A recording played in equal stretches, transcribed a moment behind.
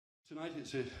Tonight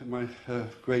it's my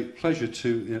great pleasure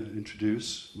to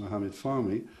introduce Mohamed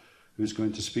Fahmy, who's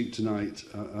going to speak tonight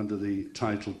under the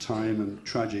title Time and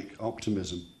Tragic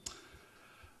Optimism.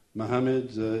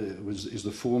 Mohamed is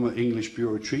the former English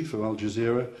Bureau Chief of Al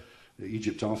Jazeera, the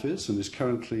Egypt office, and is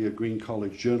currently a Green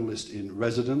College journalist in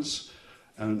residence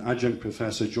and an adjunct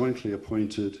professor jointly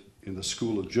appointed in the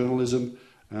School of Journalism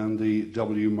and the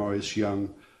W. Morris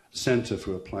Young Centre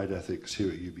for Applied Ethics here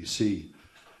at UBC.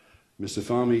 Mr.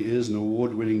 Fahmy is an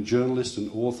award-winning journalist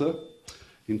and author.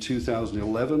 In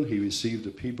 2011, he received a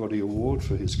Peabody Award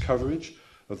for his coverage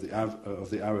of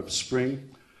the Arab Spring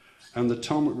and the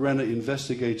Tom Renner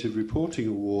Investigative Reporting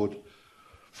Award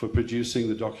for producing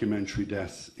the documentary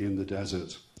Death in the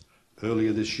Desert.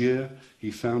 Earlier this year,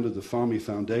 he founded the Fahmy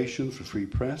Foundation for Free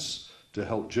Press to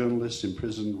help journalists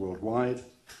imprisoned worldwide.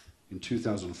 In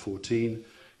 2014,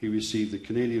 he received the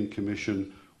Canadian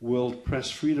Commission World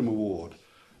Press Freedom Award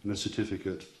and a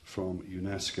certificate from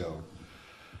UNESCO.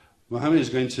 Mohamed is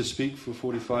going to speak for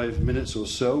 45 minutes or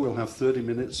so. We'll have 30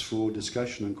 minutes for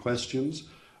discussion and questions,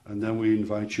 and then we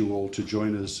invite you all to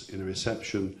join us in a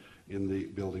reception in the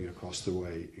building across the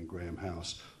way in Graham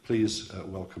House. Please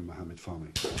welcome Mohamed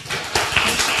Fahmy.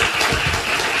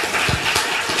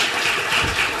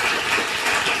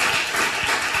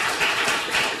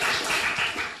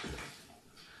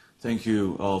 Thank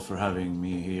you all for having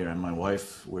me here and my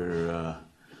wife.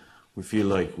 We feel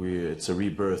like it's a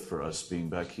rebirth for us being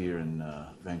back here in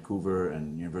Vancouver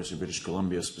and University of British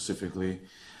Columbia specifically.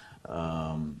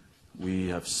 We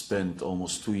have spent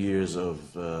almost 2 years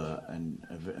of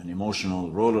an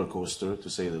emotional roller coaster, to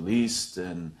say the least,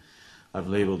 and I've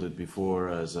labeled it before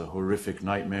as a horrific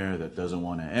nightmare that doesn't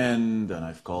want to end, and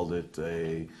I've called it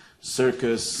a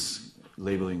circus,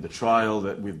 labeling the trial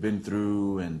that we've been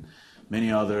through, and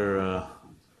many other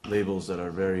labels that are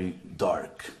very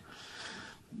dark.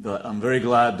 But I'm very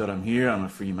glad that I'm here. I'm a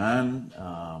free man.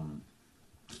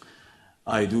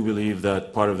 I do believe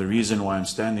that part of the reason why I'm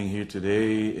standing here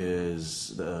today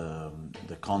is the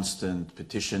constant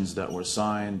petitions that were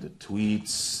signed, the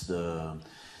tweets,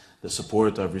 the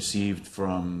support I've received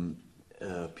from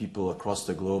people across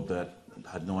the globe that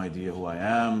had no idea who I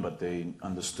am, but they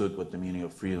understood what the meaning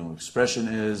of freedom of expression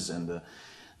is, and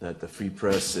that the free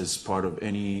press is part of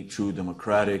any true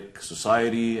democratic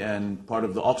society and part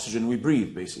of the oxygen we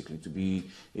breathe, basically, to be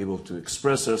able to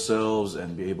express ourselves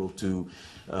and be able to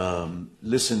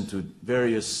listen to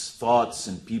various thoughts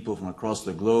and people from across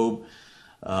the globe.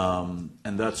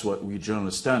 And that's what we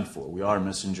journalists stand for. We are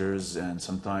messengers, and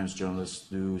sometimes journalists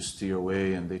do steer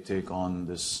away and they take on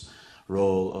this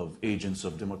role of agents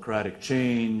of democratic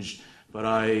change. But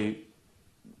I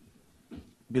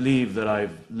believe that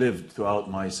I've lived throughout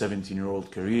my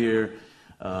 17-year-old career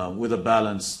with a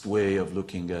balanced way of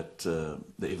looking at the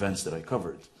events that I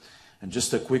covered. And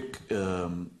just a quick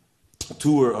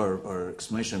tour or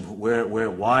explanation of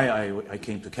why I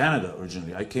came to Canada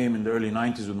originally. I came in the early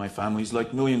 90s with my families,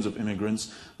 like millions of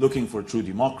immigrants, looking for true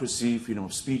democracy, freedom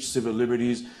of speech, civil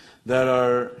liberties, that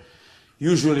are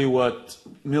usually what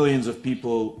millions of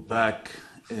people back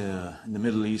in the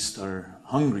Middle East are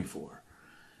hungry for.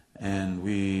 And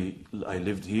I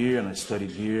lived here and I studied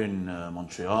here in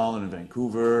Montreal and in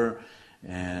Vancouver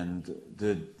and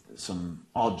did some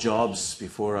odd jobs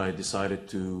before I decided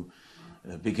to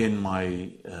begin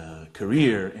my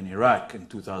career in Iraq in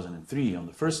 2003 on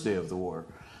the first day of the war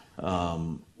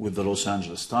with the Los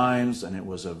Angeles Times, and it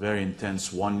was a very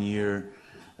intense one-year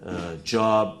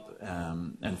job.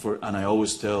 And I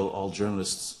always tell all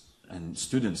journalists and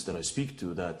students that I speak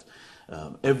to that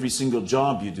every single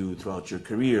job you do throughout your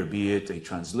career, be it a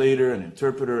translator, an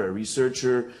interpreter, a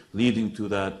researcher, leading to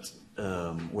that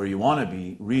where you want to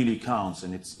be, really counts,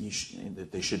 and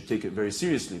they should take it very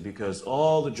seriously, because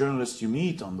all the journalists you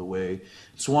meet on the way,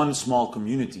 it's one small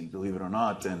community, believe it or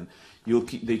not, and you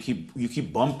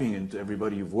keep bumping into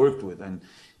everybody you've worked with, and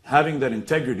having that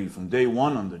integrity from day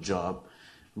one on the job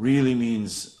really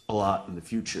means a lot in the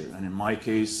future. And in my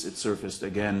case, it surfaced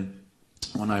again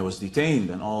when I was detained,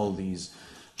 and all these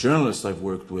journalists I've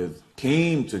worked with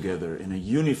came together in a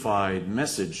unified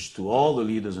message to all the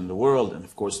leaders in the world, and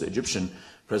of course the Egyptian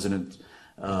president,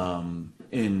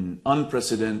 in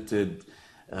unprecedented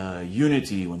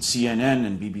unity, when CNN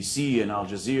and BBC and Al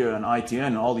Jazeera and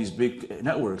ITN, all these big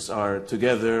networks are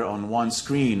together on one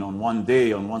screen, on one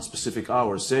day, on one specific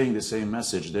hour, saying the same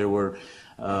message. There were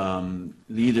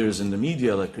leaders in the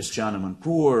media like Christiane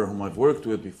Amanpour, whom I've worked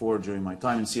with before during my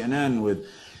time in CNN, with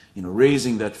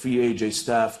raising that Free AJ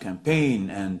Staff campaign.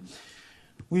 And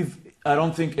I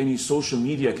don't think any social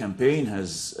media campaign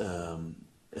has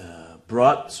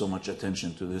brought so much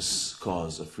attention to this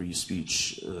cause of free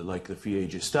speech like the Free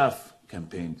AJ Staff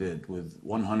campaign did, with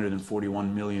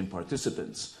 141 million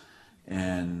participants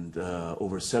and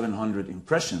over 700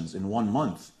 impressions in 1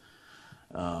 month.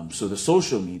 So the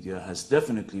social media has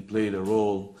definitely played a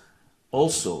role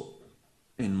also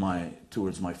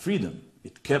towards my freedom.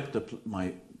 It kept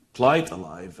my plight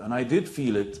alive, and I did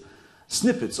feel it.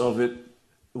 Snippets of it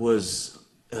was,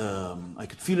 I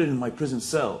could feel it in my prison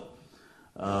cell.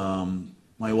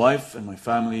 My wife and my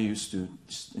family used to,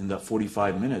 in that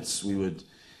 45 minutes, we would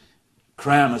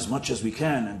cram as much as we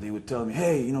can, and they would tell me,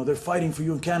 hey, you know, they're fighting for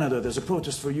you in Canada, there's a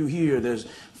protest for you here, there's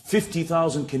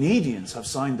 50,000 Canadians have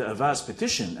signed the Avaz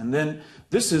petition. And then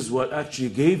this is what actually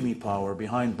gave me power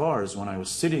behind bars when I was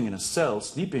sitting in a cell,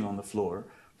 sleeping on the floor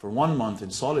for 1 month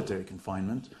in solitary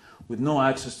confinement, with no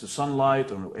access to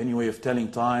sunlight or any way of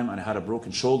telling time, and I had a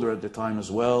broken shoulder at the time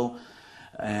as well,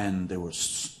 and there were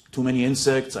too many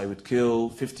insects. I would kill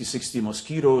 50, 60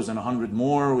 mosquitoes, and 100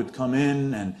 more would come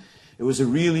in, and it was a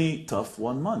really tough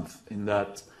 1 month in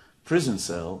that prison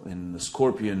cell in the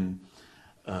Scorpion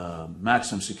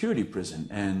maximum security prison.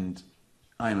 And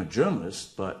I'm a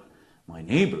journalist, but my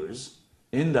neighbors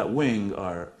in that wing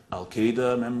are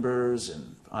Al-Qaeda members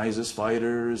and ISIS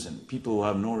fighters and people who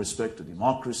have no respect to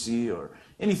democracy or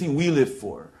anything we live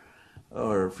for,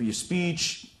 or free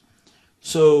speech.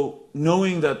 So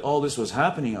knowing that all this was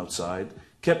happening outside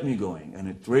kept me going, and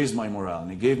it raised my morale,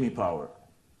 and it gave me power.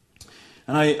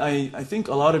 And I think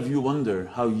a lot of you wonder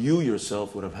how you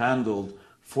yourself would have handled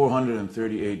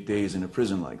 438 days in a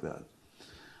prison like that.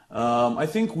 I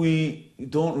think we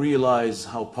don't realize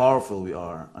how powerful we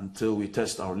are until we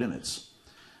test our limits.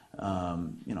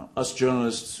 You know, us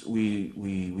journalists,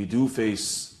 we do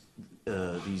face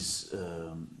these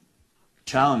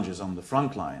challenges on the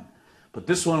front line, but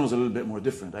this one was a little bit more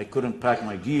different. I couldn't pack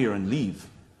my gear and leave.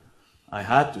 I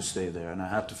had to stay there, and I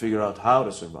had to figure out how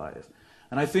to survive.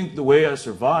 And I think the way I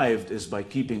survived is by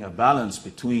keeping a balance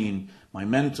between my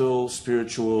mental,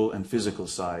 spiritual, and physical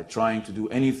side, trying to do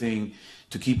anything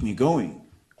to keep me going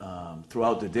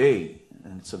throughout the day.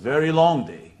 And it's a very long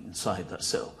day inside that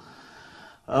cell.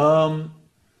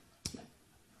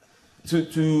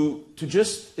 To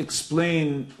just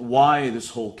explain why this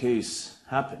whole case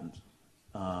happened,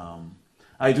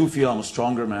 I do feel I'm a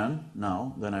stronger man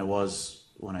now than I was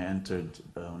when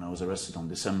I was arrested on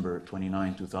December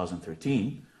 29,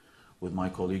 2013, with my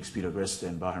colleagues Peter Greste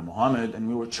and Bahar Mohammed, and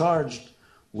we were charged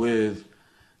with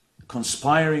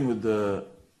conspiring with the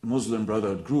Muslim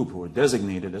Brotherhood group, who were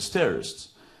designated as terrorists,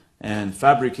 and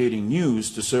fabricating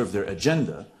news to serve their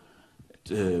agenda,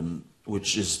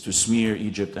 which is to smear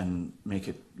Egypt and make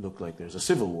it look like there's a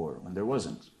civil war when there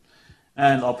wasn't,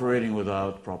 and operating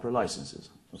without proper licenses.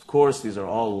 Of course, these are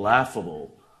all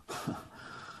laughable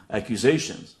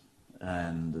accusations,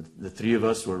 and the three of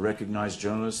us were recognized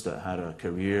journalists that had a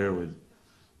career with,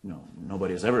 you know,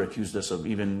 nobody has ever accused us of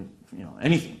even, you know,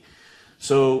 anything.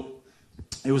 So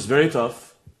it was very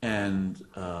tough, and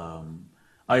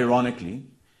ironically,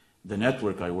 the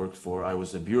network I worked for, I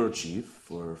was the bureau chief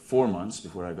for 4 months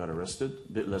before I got arrested,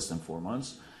 a bit less than 4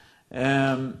 months.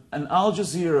 And Al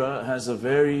Jazeera has a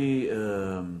very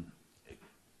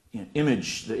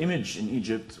image. The image in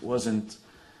Egypt wasn't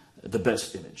the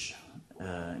best image.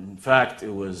 In fact, it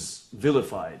was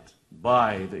vilified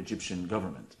by the Egyptian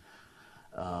government.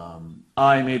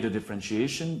 I made a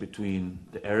differentiation between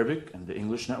the Arabic and the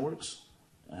English networks,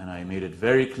 and I made it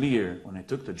very clear when I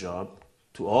took the job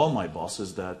to all my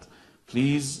bosses that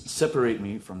please separate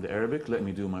me from the Arabic, let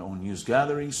me do my own news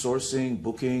gathering, sourcing,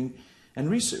 booking, and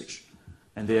research.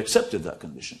 And they accepted that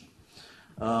condition.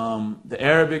 The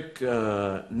Arabic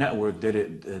network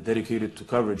dedicated to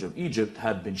coverage of Egypt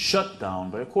had been shut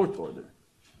down by a court order.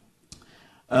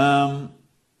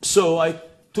 So I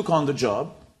took on the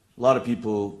job. A lot of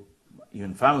people,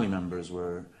 even family members,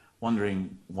 were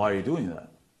wondering, why are you doing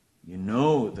that? You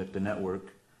know that the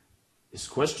network is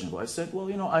questionable. I said, well,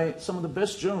 you know, some of the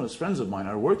best journalists, friends of mine,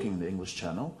 are working in the English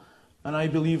channel, and I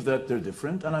believe that they're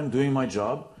different, and I'm doing my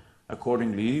job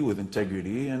accordingly with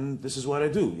integrity, and this is what I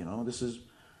do. You know, this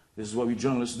is what we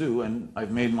journalists do, and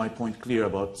I've made my point clear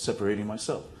about separating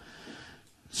myself.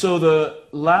 So the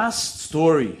last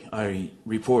story I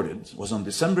reported was on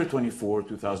December 24,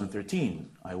 2013.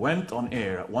 I went on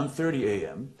air at 1:30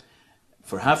 a.m.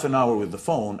 for half an hour with the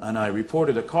phone, and I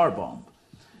reported a car bomb.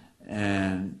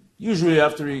 And usually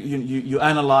after you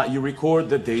analyze, you record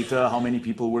the data, how many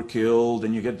people were killed,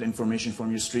 and you get the information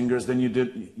from your stringers, then you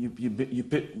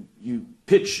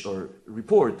pitch or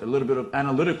report a little bit of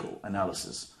analytical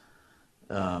analysis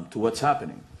to what's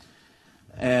happening.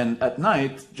 And at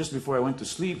night, just before I went to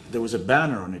sleep, there was a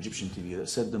banner on Egyptian TV that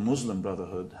said the Muslim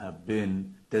Brotherhood have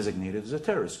been designated as a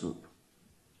terrorist group.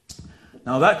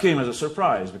 Now that came as a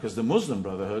surprise because the Muslim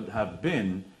Brotherhood have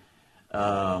been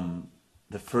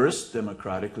the first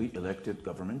democratically elected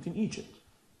government in Egypt.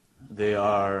 They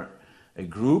are a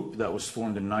group that was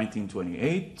formed in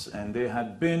 1928, and they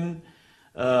had been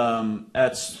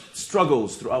at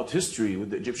struggles throughout history with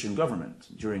the Egyptian government.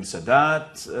 During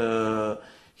Sadat,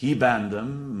 he banned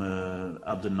them.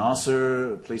 Abdel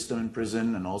Nasser placed them in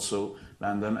prison and also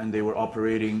banned them, and they were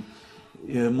operating.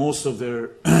 Most of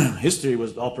their history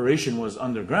was the operation was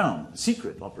underground,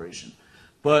 secret operation.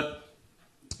 But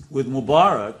with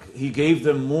Mubarak, he gave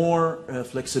them more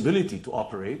flexibility to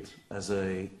operate as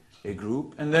a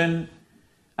group. And then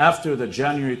after the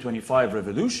January 25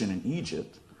 revolution in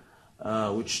Egypt,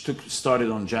 which started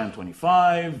on Jan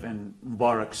 25, and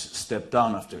Mubarak stepped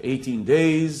down after 18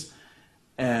 days.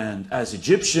 And as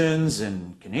Egyptians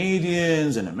and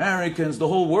Canadians and Americans, the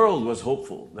whole world was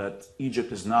hopeful that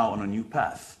Egypt is now on a new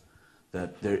path,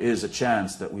 that there is a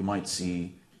chance that we might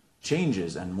see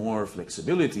changes and more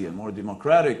flexibility and more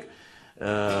democratic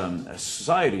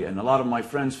society. And a lot of my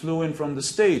friends flew in from the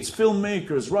States,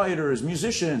 filmmakers, writers,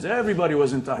 musicians, everybody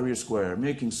was in Tahrir Square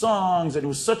making songs, and it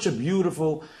was such a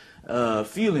beautiful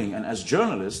feeling. And as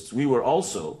journalists, we were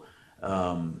also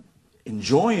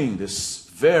enjoying this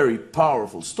very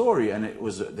powerful story, and it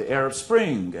was the Arab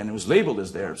Spring, and it was labeled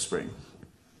as the Arab Spring.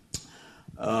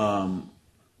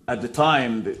 At the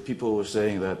time, people were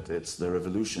saying that it's the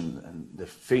revolution and the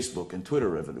Facebook and Twitter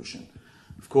revolution.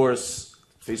 Of course,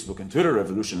 Facebook and Twitter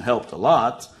revolution helped a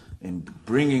lot in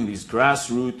bringing these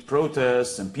grassroots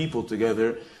protests and people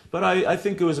together, but I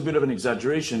think it was a bit of an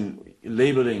exaggeration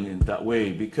labeling it that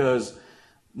way, because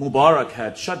Mubarak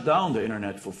had shut down the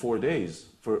internet for 4 days,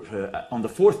 on the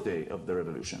fourth day of the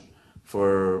revolution,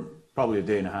 for probably a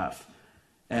day and a half.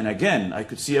 And again, I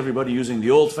could see everybody using the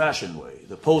old-fashioned way,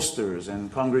 the posters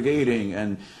and congregating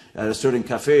and at a certain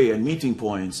cafe and meeting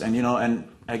points, and and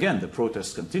again the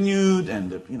protests continued, and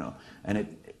the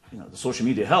social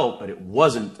media helped, but it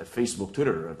wasn't a Facebook,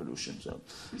 Twitter revolution. So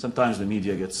sometimes the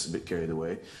media gets a bit carried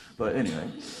away, but anyway.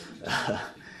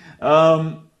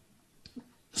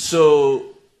 So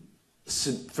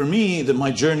for me,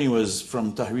 my journey was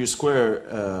from Tahrir Square.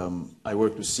 I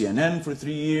worked with CNN for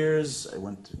 3 years. I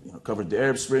went, covered the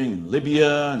Arab Spring in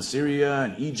Libya and Syria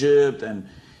and Egypt, and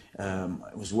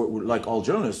I was like all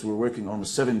journalists. We were working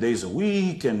almost 7 days a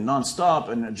week and nonstop.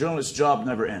 And a journalist's job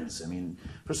never ends. I mean,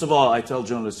 first of all, I tell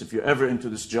journalists, if you're ever into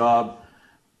this job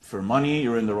for money,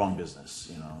 you're in the wrong business.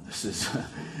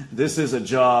 This is a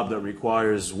job that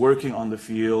requires working on the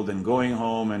field and going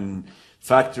home and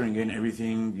factoring in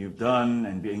everything you've done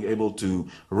and being able to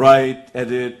write,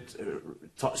 edit,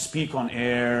 speak on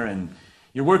air, and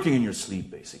you're working in your sleep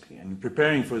basically and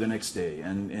preparing for the next day.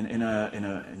 And in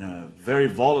a very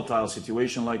volatile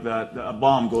situation like that, a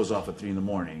bomb goes off at 3 in the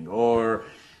morning or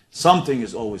something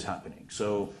is always happening.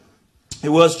 So it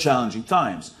was challenging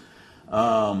times.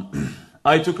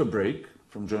 I took a break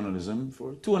from journalism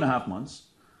for 2.5 months,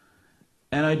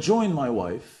 and I joined my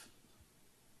wife.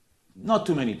 Not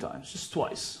too many times, just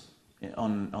twice,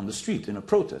 on the street in a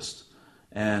protest,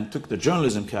 and took the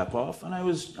journalism cap off, and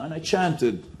I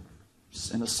chanted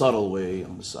in a subtle way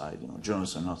on the side.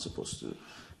 Journalists are not supposed to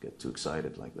get too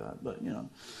excited like that, but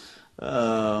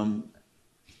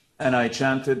and I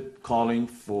chanted calling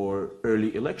for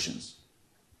early elections.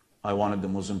 I wanted the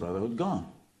Muslim Brotherhood gone.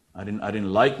 I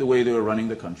didn't like the way they were running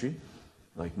the country,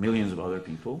 like millions of other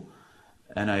people,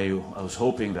 and I was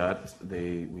hoping that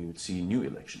we would see new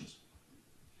elections.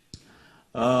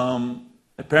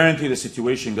 Apparently the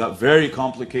situation got very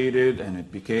complicated, and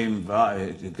it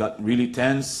got really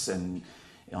tense, and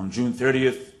on June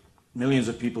 30th millions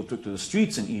of people took to the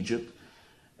streets in Egypt,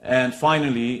 and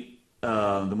finally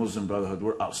the Muslim Brotherhood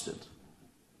were ousted,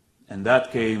 and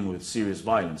that came with serious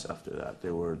violence after that.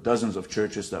 There were dozens of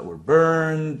churches that were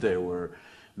burned, there were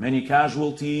many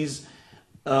casualties.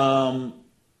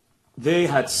 They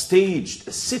had staged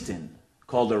a sit-in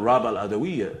called the Rab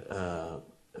al-Adawiyya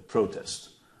protest.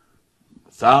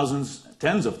 Thousands,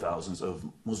 tens of thousands of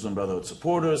Muslim Brotherhood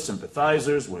supporters,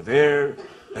 sympathizers were there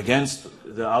against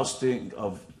the ousting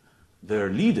of their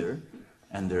leader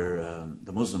and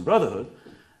the Muslim Brotherhood.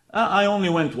 I only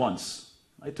went once.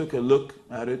 I took a look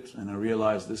at it and I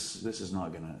realized this is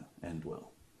not going to end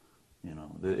well.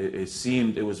 It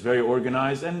seemed it was very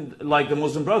organized, and like the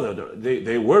Muslim Brotherhood,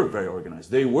 they were very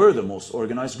organized. They were the most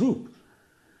organized group.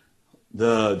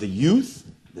 The youth,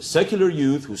 the secular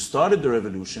youth who started the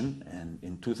revolution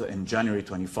in January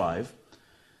 25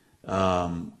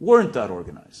 weren't that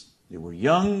organized. They were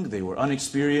young, they were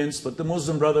unexperienced, but the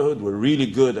Muslim Brotherhood were really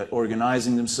good at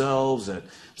organizing themselves, at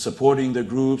supporting the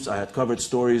groups. I had covered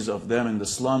stories of them in the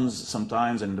slums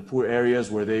sometimes, and in the poor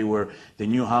areas where they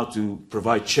knew how to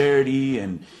provide charity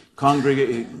and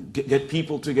congregate, get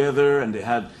people together, and they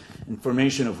had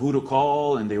information of who to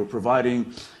call, and they were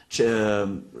providing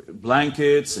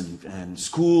blankets and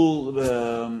school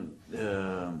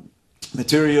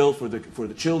material for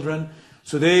the children.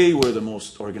 So they were the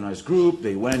most organized group.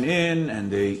 They went in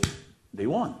and they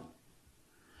won.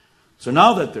 So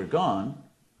now that they're gone,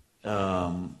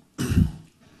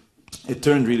 it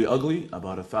turned really ugly.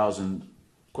 About 1,000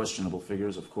 questionable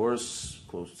figures, of course.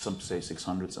 Some say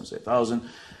 600, some say 1,000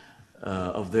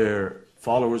 of their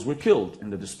followers were killed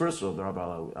in the dispersal of the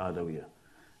Rabat al-Adawiyah.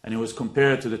 And it was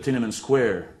compared to the Tiananmen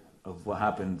Square of what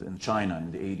happened in China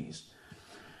in the 80s.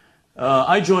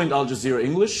 I joined Al Jazeera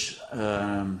English.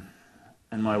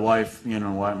 And my wife,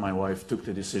 my wife took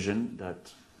the decision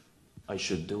that I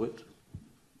should do it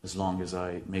as long as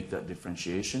I make that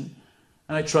differentiation.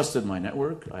 And I trusted my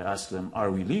network. I asked them,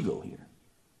 are we legal here?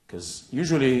 Because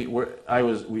usually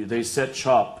they set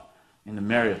shop in the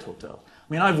Marriott Hotel. I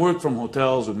mean, I've worked from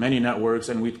hotels with many networks,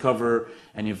 and we'd cover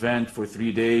an event for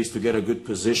 3 days to get a good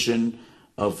position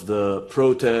of the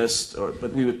protest,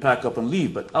 but we would pack up and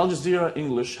leave. But Al Jazeera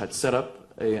English had set up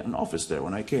an office there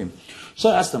when I came. So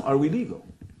I asked them, are we legal?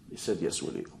 They said, yes,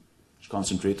 we're legal. Just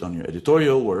concentrate on your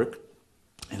editorial work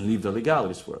and leave the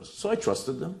legalities for us. So I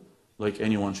trusted them, like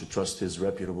anyone should trust his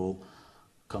reputable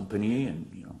company,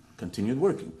 and continued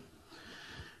working.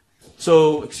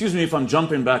 So excuse me if I'm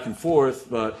jumping back and forth,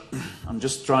 but I'm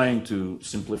just trying to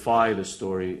simplify the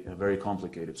story, a very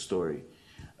complicated story.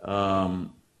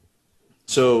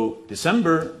 So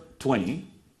December 20,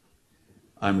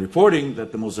 I'm reporting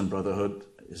that the Muslim Brotherhood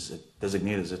is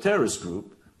designated as a terrorist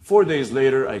group. 4 days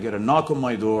later, I get a knock on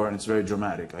my door, and it's very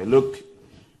dramatic. I look,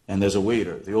 and there's a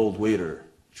waiter, the old waiter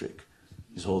trick.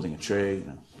 He's holding a tray.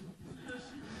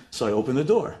 So I open the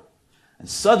door, and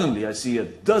suddenly I see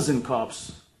 12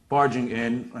 cops barging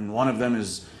in, and one of them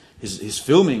is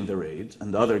filming the raid,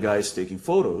 and the other guy is taking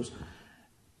photos.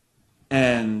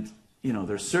 And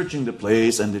they're searching the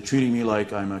place, and they're treating me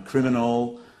like I'm a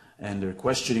criminal, and they're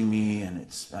questioning me, and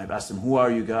I've asked them, who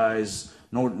are you guys?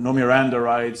 No Miranda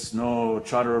rights, no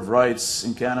Charter of Rights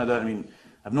in Canada. I mean,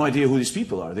 I have no idea who these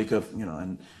people are. They could,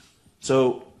 and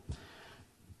so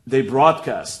they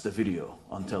broadcast the video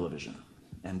on television.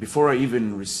 And before I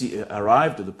even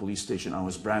arrived at the police station, I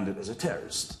was branded as a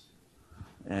terrorist.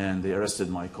 And they arrested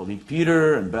my colleague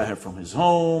Peter and Baher from his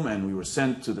home, and we were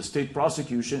sent to the state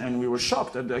prosecution, and we were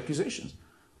shocked at the accusations.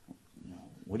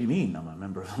 What do you mean I'm a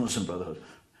member of the Muslim Brotherhood?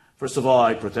 First of all,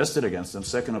 I protested against them.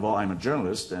 Second of all, I'm a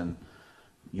journalist, and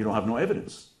you don't have no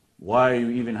evidence. Why are you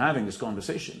even having this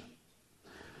conversation?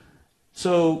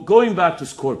 So going back to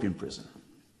Scorpion Prison.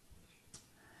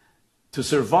 To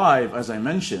survive, as I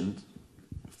mentioned,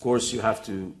 of course you have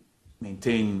to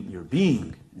maintain your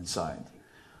being inside.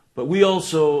 But we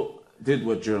also did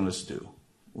what journalists do.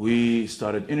 We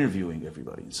started interviewing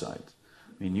everybody inside.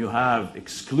 I mean, you have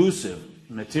exclusive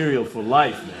material for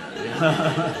life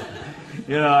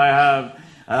there.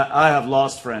 I have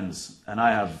lost friends, and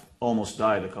I have almost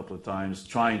died a couple of times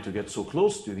trying to get so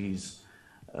close to these,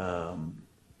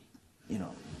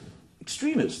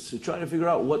 extremists to try to figure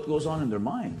out what goes on in their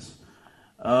minds.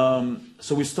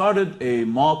 So we started a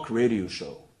mock radio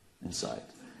show inside.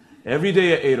 Every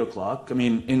day at 8 o'clock, I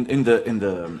mean, in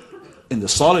the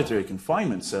solitary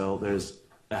confinement cell, there's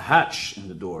a hatch in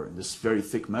the door, in this very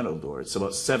thick metal door. It's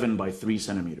about 7 by 3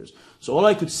 centimeters. So all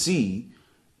I could see,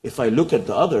 if I look at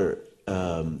the other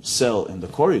cell in the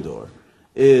corridor,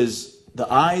 is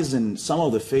the eyes and some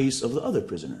of the face of the other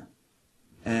prisoner.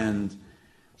 And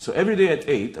so every day at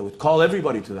 8, I would call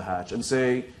everybody to the hatch and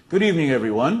say, good evening,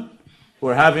 everyone.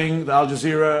 We're having the Al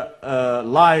Jazeera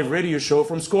live radio show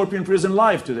from Scorpion Prison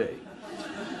live today.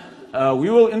 We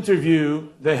will interview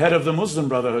the head of the Muslim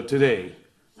Brotherhood today.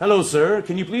 Hello, sir.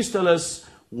 Can you please tell us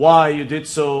why you did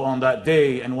so on that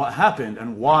day and what happened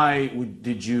and why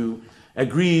did you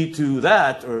agree to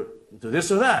that or to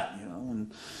this or that?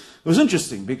 And it was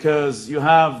interesting because you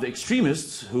have the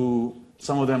extremists who,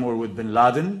 some of them were with bin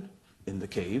Laden in the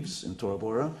caves in Tora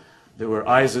Bora. There were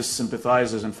ISIS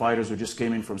sympathizers and fighters who just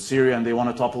came in from Syria and they want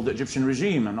to topple the Egyptian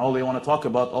regime, and all they want to talk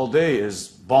about all day is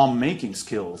bomb making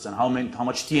skills and how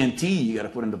much TNT you got to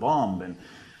put in the bomb. And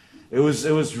it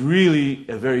was really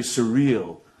a very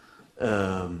surreal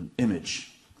image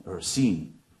or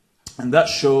scene. And that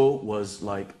show was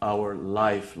like our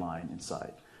lifeline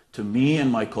inside. To me and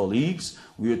my colleagues,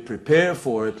 we would prepare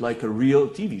for it like a real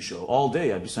TV show all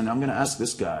day. I'd be saying, I'm going to ask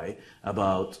this guy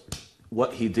about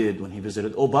what he did when he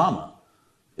visited Obama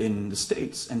in the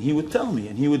States. And he would tell me,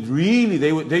 and he would really,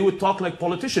 they would talk like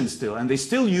politicians still, and they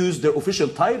still use their official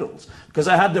titles, because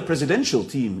I had the presidential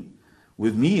team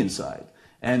with me inside,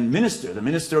 and the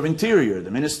Minister of Interior,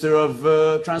 the Minister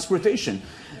of Transportation,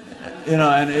 you know,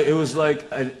 and it was like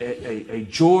a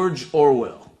George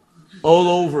Orwell all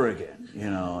over again, you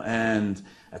know, and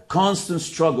a constant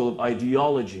struggle of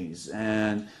ideologies,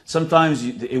 and sometimes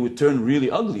it would turn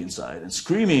really ugly inside, and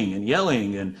screaming and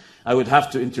yelling, and I would have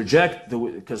to interject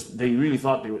because they really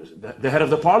thought the head of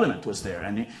the parliament was there,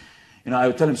 and you know, I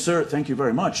would tell him, "Sir, thank you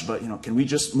very much, but you know, can we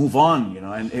just move on?" You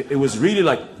know, and it was really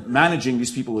like managing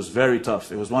these people was very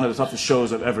tough. It was one of the toughest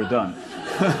shows I've ever done.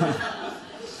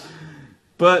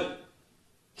 But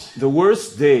the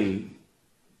worst day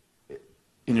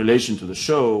in relation to the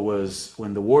show was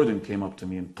when the warden came up to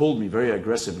me and pulled me very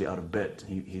aggressively out of bed.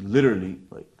 He literally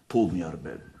like pulled me out of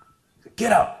bed. He said,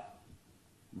 "Get out!"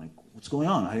 I'm like, "What's going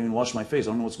on? I didn't even wash my face. I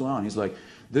don't know what's going on." He's like,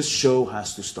 "This show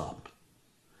has to stop.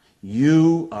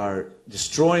 You are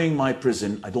destroying my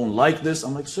prison. I don't like this."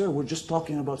 I'm like, "Sir, we're just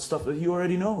talking about stuff that you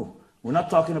already know. We're not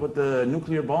talking about the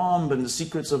nuclear bomb and the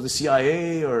secrets of the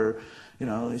CIA or, you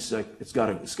know." He's like, it's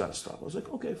gotta stop. I was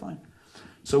like, "Okay, fine."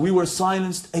 So we were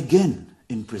silenced again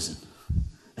in prison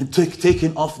and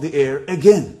taken off the air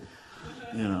again,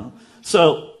 you know.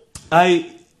 So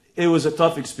it was a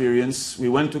tough experience. We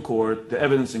went to court. The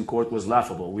evidence in court was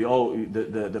laughable.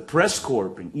 The press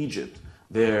corps in Egypt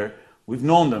there, we've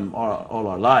known them all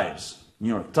our lives. New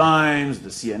York Times, the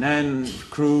CNN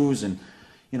crews, and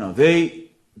you know, it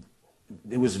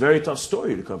was a very tough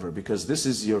story to cover because this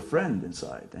is your friend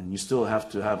inside, and you still have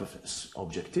to have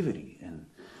objectivity. And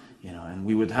you know, and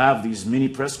we would have these mini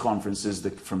press conferences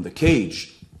from the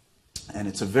cage, and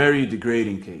it's a very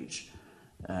degrading cage.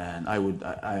 And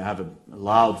I have a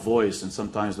loud voice, and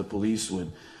sometimes the police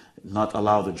would not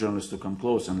allow the journalists to come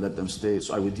close and let them stay.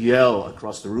 So I would yell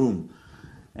across the room,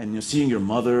 and you're seeing your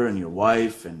mother and your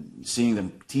wife, and seeing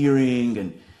them tearing,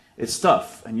 and it's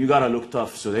tough, and you gotta look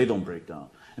tough so they don't break down.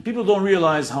 And people don't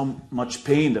realize how much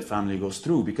pain the family goes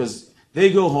through because they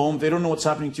go home, they don't know what's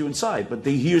happening to you inside, but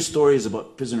they hear stories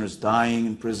about prisoners dying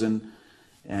in prison,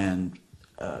 and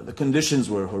the conditions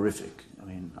were horrific. I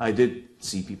mean, I did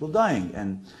see people dying.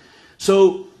 And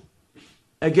so,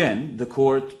 again, the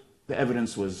court, the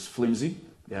evidence was flimsy.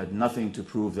 They had nothing to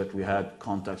prove that we had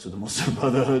contacts with the Muslim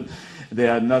Brotherhood. They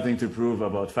had nothing to prove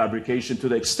about fabrication, to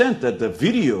the extent that the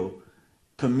video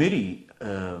committee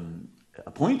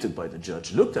appointed by the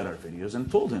judge looked at our videos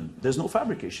and told him, "There's no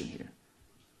fabrication here.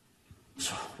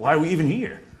 So why are we even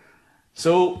here?"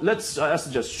 So I asked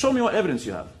the judge, "Show me what evidence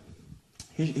you have."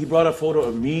 He brought a photo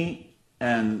of me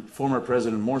and former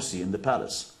President Morsi in the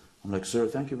palace. I'm like, "Sir,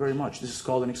 thank you very much. This is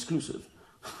called an exclusive.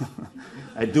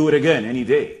 I'd do it again any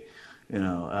day. You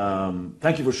know,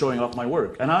 thank you for showing off my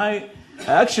work." And I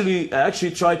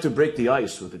actually tried to break the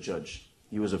ice with the judge.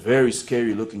 He was a very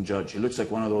scary looking judge. He looks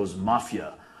like one of those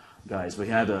mafia guys, but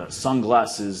he had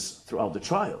sunglasses throughout the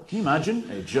trial. Can you imagine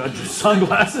a judge with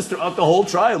sunglasses throughout the whole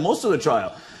trial, most of the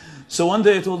trial? So one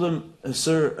day I told him,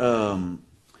 "Sir,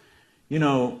 you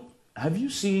know, have you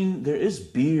seen, there is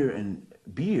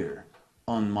beer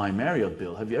on my Marriott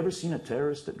bill. Have you ever seen a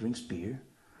terrorist that drinks beer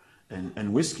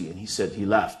and whiskey?" And he said, he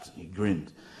laughed, he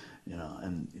grinned, you know,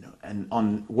 and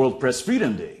on World Press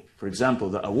Freedom Day, for example,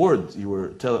 the award you were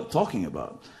talking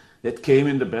about, that came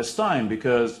in the best time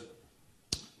because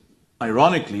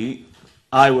ironically,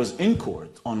 I was in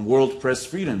court on World Press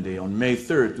Freedom Day on May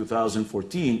 3rd,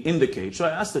 2014, in the cage. So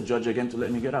I asked the judge again to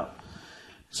let me get out.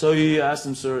 So he asked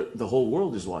him, "Sir, the whole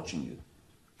world is watching you.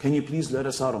 Can you please let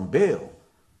us out on bail?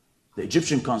 The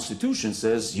Egyptian constitution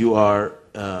says you are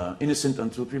innocent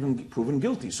until proven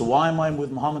guilty. So why am I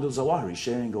with Mohammed al-Zawahiri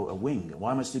sharing a wing?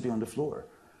 Why am I sleeping on the floor?"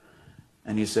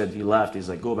 And he said, he laughed, he's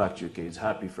like, "Go back to your cage.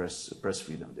 Happy Press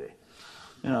Freedom Day."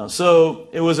 You know, so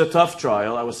it was a tough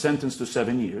trial. I was sentenced to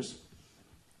 7 years.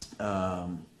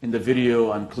 In the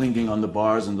video, I'm clinging on the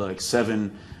bars and like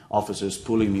 7 officers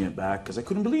pulling me back because I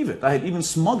couldn't believe it. I had even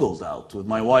smuggled out with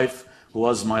my wife, who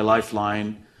was my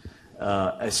lifeline,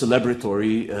 a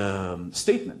celebratory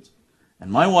statement.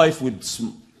 And my wife would,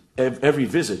 every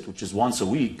visit, which is once a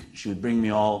week, she would bring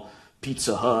me all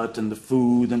Pizza Hut and the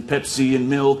food and Pepsi and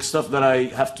milk, stuff that I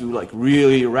have to like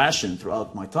really ration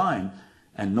throughout my time.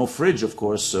 And no fridge, of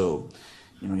course, so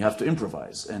you know, you have to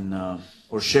improvise and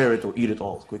or share it or eat it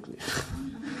all quickly.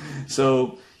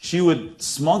 So she would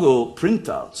smuggle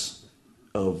printouts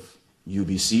of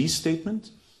UBC's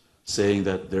statement, saying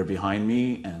that they're behind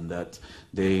me and that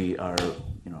they are,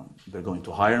 you know, they're going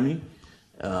to hire me.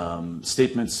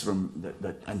 Statements from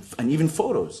and even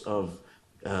photos of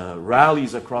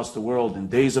rallies across the world and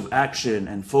days of action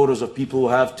and photos of people who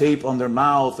have tape on their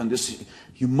mouth and this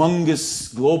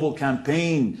humongous global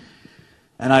campaign.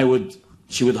 And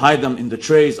she would hide them in the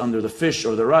trays under the fish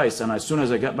or the rice. And as soon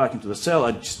as I got back into the cell,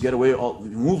 I'd just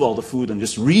remove all the food and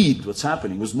just read what's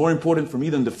happening. It was more important for me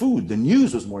than the food. The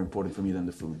news was more important for me than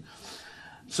the food.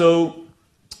 So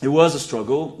it was a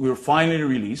struggle. We were finally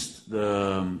released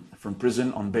from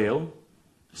prison on bail,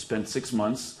 spent 6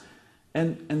 months.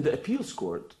 And the appeals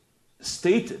court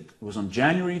stated, it was on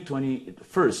January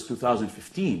 21st,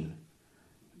 2015,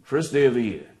 first day of the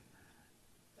year.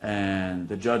 And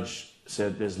the judge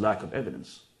said there's lack of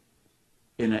evidence.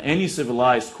 In any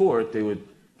civilized court, they would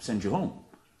send you home.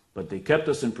 But they kept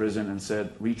us in prison and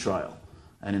said retrial.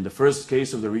 And in the first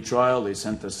case of the retrial, they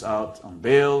sent us out on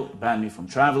bail, banned me from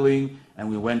traveling, and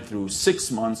we went through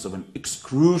 6 months of an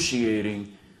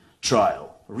excruciating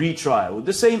trial, retrial, with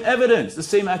the same evidence, the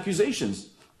same accusations.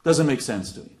 Doesn't make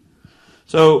sense to me.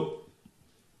 So,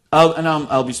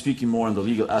 I'll be speaking more on the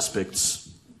legal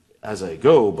aspects as I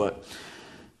go, but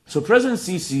so President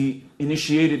Sisi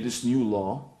initiated this new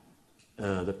law,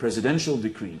 the presidential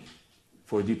decree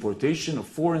for deportation of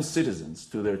foreign citizens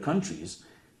to their countries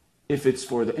if it's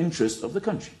for the interest of the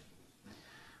country.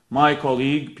 My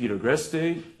colleague, Peter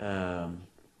Greste,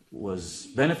 was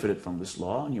benefited from this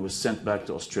law, and he was sent back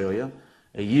to Australia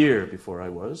a year before I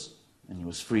was, and he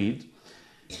was freed.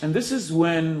 And this is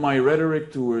when my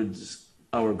rhetoric towards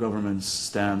our government's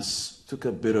stance took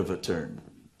a bit of a turn.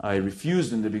 I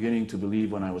refused in the beginning to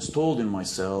believe when I was told in my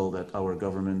cell that our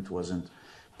government wasn't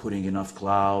putting enough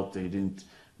clout,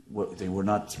 they were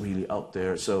not really out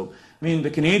there. So, I mean, the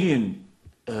Canadian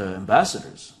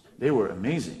ambassadors, they were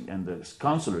amazing. And the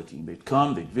consular team, they'd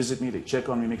come, they'd visit me, they'd check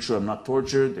on me, make sure I'm not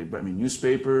tortured. They'd bring me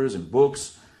newspapers and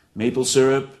books, maple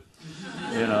syrup.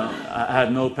 You know, I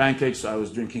had no pancakes, so I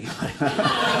was drinking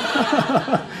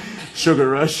sugar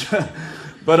rush.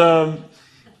 But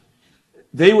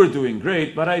they were doing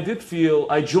great, but I did feel,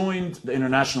 I joined the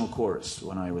international chorus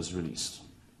when I was released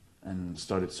and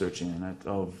started searching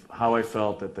of how I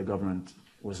felt that the government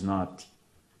was not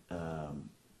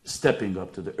stepping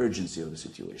up to the urgency of the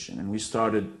situation. And we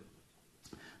started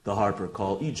the Harper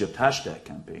Call Egypt hashtag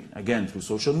campaign, again through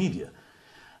social media.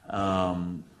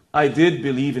 I did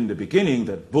believe in the beginning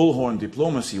that bullhorn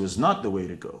diplomacy was not the way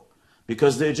to go,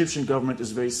 because the Egyptian government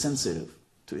is very sensitive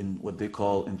to what they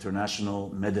call international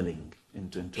meddling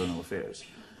into internal affairs.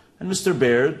 And Mr.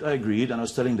 Baird, I agreed, and I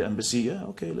was telling the embassy, yeah,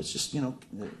 okay, let's just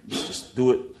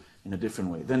do it in a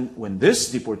different way. Then when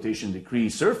this deportation decree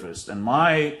surfaced and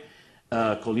my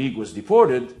colleague was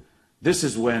deported, this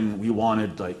is when we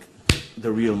wanted like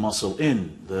the real muscle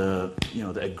in, the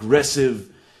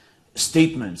aggressive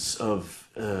statements of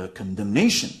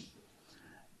condemnation.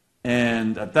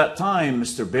 And at that time,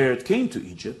 Mr. Baird came to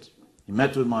Egypt. He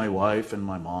met with my wife and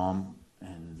my mom,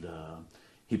 and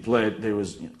he played.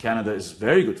 Canada is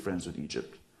very good friends with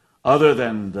Egypt. Other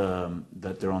than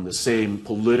that they're on the same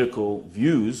political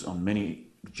views on many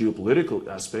geopolitical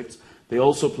aspects, they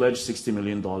also pledged $60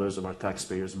 million of our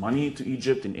taxpayers' money to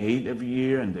Egypt in aid every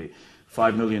year, and they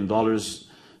 $5 million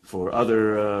for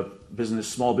other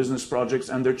small business projects,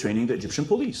 and they're training the Egyptian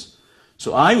police.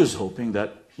 So I was hoping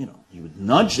that he would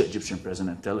nudge the Egyptian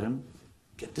president and tell him,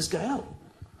 get this guy out.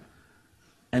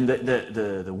 And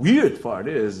the weird part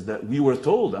is that we were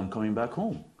told, I'm coming back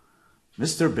home.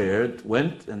 Mr. Baird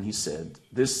went and he said,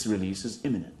 this release is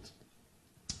imminent.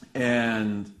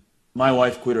 And my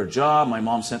wife quit her job. My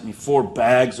mom sent me 4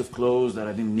 bags of clothes that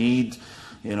I didn't need,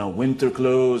 winter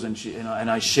clothes, and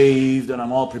and I shaved, and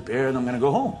I'm all prepared, I'm going to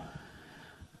go home.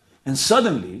 And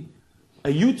suddenly, a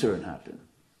U-turn happened.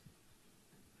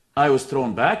 I was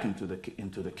thrown back into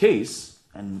the case,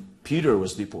 and Peter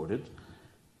was deported,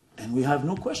 and we have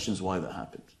no questions why that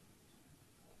happened.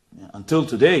 Until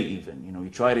today, even, we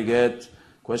try to get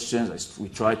questions. We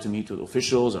try to meet with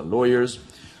officials, our lawyers.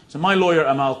 So my lawyer,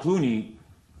 Amal Clooney,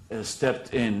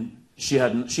 stepped in. She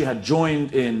had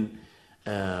joined in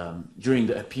during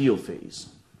the appeal phase,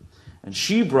 and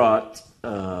she brought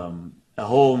a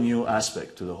whole new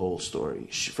aspect to the whole story.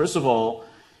 First of all,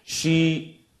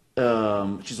 she's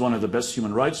one of the best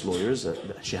human rights lawyers.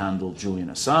 She handled Julian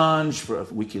Assange for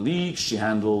WikiLeaks. She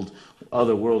handled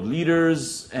other world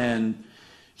leaders, and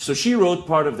so she wrote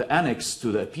part of the annex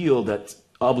to the appeal that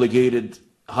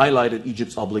highlighted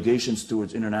Egypt's obligations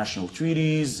towards international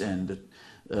treaties and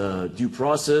due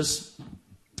process.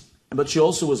 But she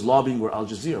also was lobbying where Al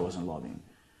Jazeera wasn't lobbying.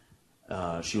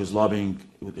 She was lobbying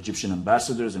with Egyptian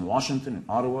ambassadors in Washington and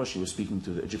Ottawa. She was speaking to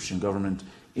the Egyptian government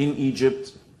in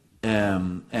Egypt.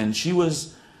 And she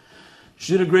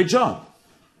did a great job.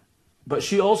 But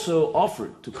she also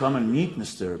offered to come and meet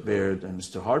Mr. Baird and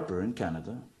Mr. Harper in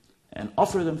Canada and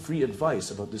offer them free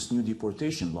advice about this new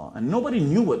deportation law. And nobody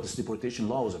knew what this deportation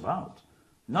law was about.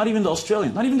 Not even the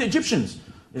Australians, not even the Egyptians.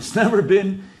 It's never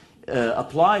been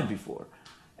applied before.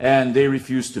 And they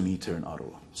refused to meet her in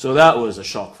Ottawa. So that was a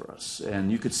shock for us.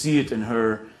 And you could see it in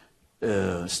her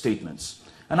statements.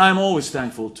 And I'm always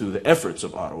thankful to the efforts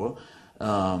of Ottawa.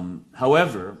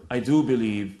 However, I do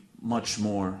believe much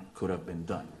more could have been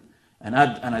done. And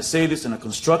I say this in a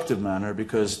constructive manner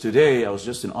because today, I was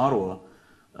just in Ottawa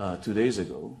 2 days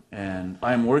ago, and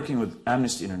I am working with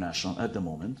Amnesty International at the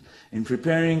moment in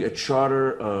preparing a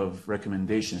charter of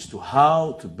recommendations to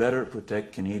how to better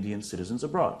protect Canadian citizens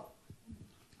abroad.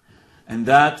 And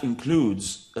that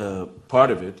includes,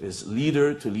 part of it is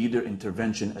leader-to-leader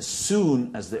intervention as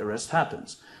soon as the arrest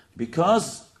happens.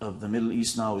 Because of the Middle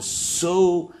East now is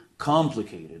so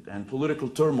complicated and political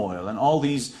turmoil and all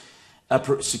these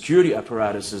security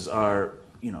apparatuses are,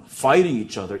 fighting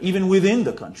each other, even within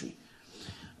the country.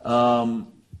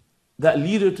 That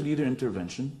leader-to-leader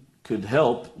intervention could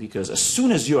help because as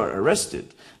soon as you are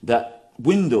arrested, that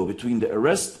window between the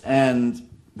arrest and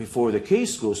before the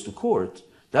case goes to court,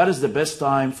 that is the best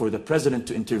time for the president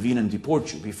to intervene and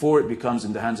deport you before it becomes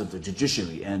in the hands of the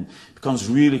judiciary and becomes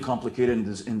really complicated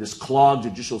in this clogged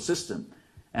judicial system.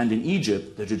 And in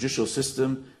Egypt, the judicial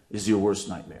system is your worst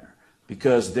nightmare.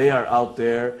 Because they are out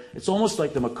there, it's almost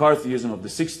like the McCarthyism of the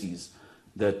 60s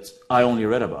that I only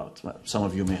read about. Some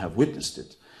of you may have witnessed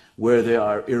it, where they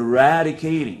are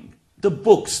eradicating the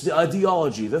books, the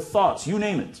ideology, the thoughts, you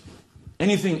name it.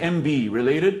 Anything MB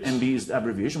related, MB is the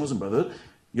abbreviation, Muslim Brotherhood,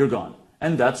 you're gone.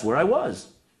 And that's where I was.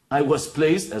 I was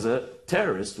placed as a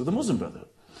terrorist with the Muslim Brotherhood.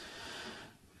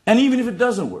 And even if it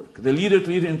doesn't work, the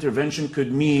leader-to-leader intervention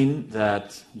could mean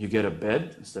that you get a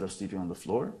bed instead of sleeping on the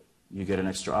floor. You get an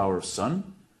extra hour of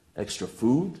sun, extra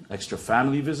food, extra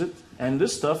family visit, and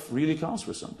this stuff really counts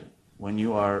for something when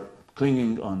you are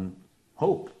clinging on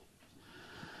hope.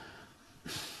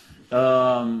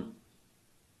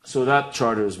 So that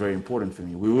charter is very important for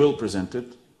me. We will present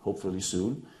it, hopefully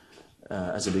soon,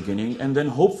 as a beginning, and then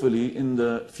hopefully in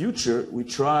the future we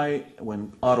try,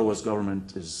 when Ottawa's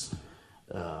government is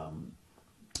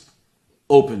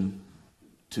open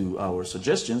to our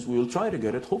suggestions, we will try to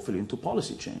get it, hopefully, into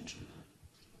policy change.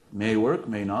 May work,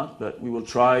 may not, but we will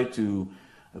try to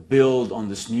build on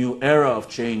this new era of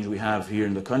change we have here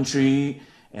in the country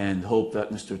and hope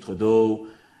that Mr. Trudeau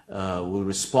will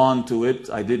respond to it.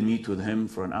 I did meet with him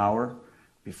for an hour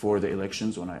before the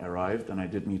elections when I arrived, and I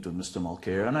did meet with Mr.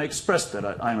 Mulcair, and I expressed that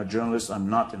I'm a journalist, I'm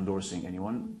not endorsing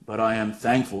anyone, but I am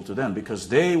thankful to them because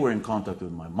they were in contact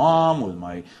with my mom, with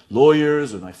my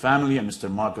lawyers, with my family, and Mr.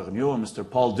 Marc Garneau and Mr.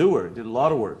 Paul Dewar did a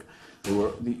lot of work. They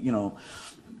were,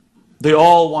 they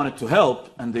all wanted to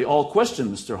help, and they all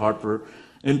questioned Mr. Harper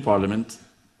in Parliament,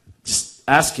 just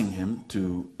asking him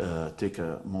to take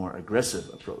a more aggressive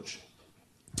approach.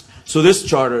 So this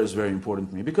charter is very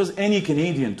important to me because any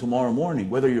Canadian tomorrow morning,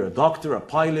 whether you're a doctor, a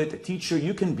pilot, a teacher,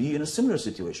 you can be in a similar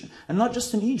situation. And not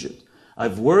just in Egypt.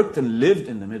 I've worked and lived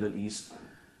in the Middle East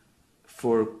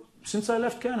since I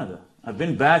left Canada. I've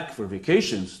been back for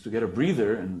vacations to get a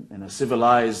breather in a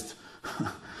civilized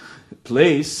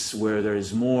place where there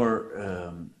is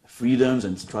more freedoms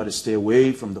and to try to stay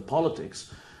away from the politics.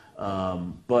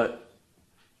 But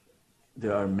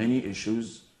there are many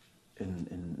issues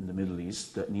in the Middle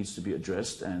East that needs to be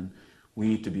addressed, and we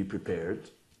need to be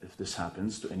prepared if this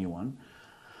happens to anyone.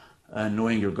 And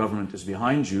knowing your government is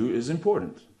behind you is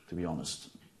important, to be honest.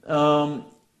 And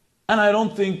I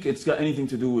don't think it's got anything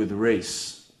to do with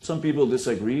race. Some people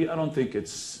disagree. I don't think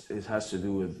it has to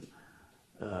do with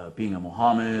being a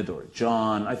Mohammed or a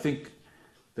John. I think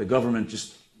the government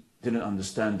just didn't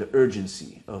understand the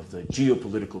urgency of the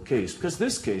geopolitical case, because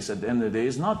this case, at the end of the day,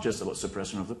 is not just about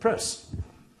suppression of the press.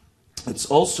 It's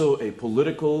also a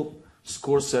political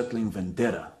score-settling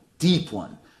vendetta, deep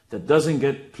one, that doesn't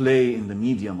get play in the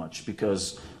media much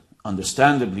because,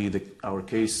 understandably, our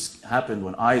case happened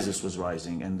when ISIS was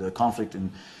rising and the conflict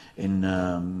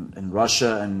in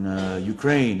Russia and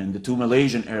Ukraine and the 2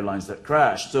 Malaysian airlines that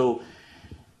crashed. So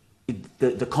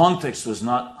the context was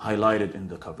not highlighted in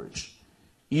the coverage.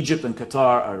 Egypt and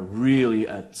Qatar are really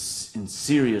in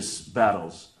serious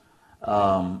battles,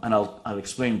 and I'll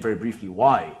explain very briefly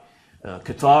why.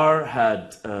 Qatar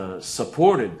had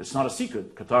supported, it's not a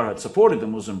secret, Qatar had supported the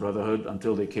Muslim Brotherhood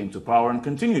until they came to power and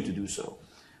continued to do so.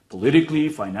 Politically,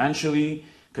 financially,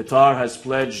 Qatar has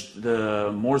pledged the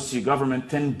Morsi government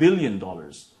 $10 billion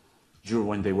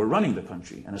when they were running the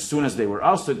country. And as soon as they were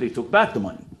ousted, they took back the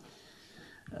money.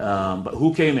 But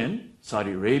who came in?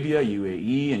 Saudi Arabia,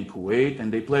 UAE, and Kuwait,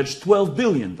 and they pledged $12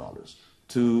 billion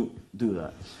to do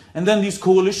that. And then these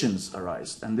coalitions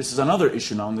arise. And this is another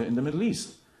issue now in the Middle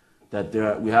East,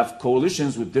 that we have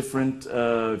coalitions with different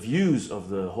views of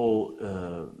the whole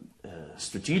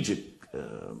strategic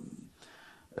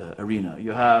arena.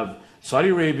 You have Saudi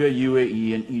Arabia,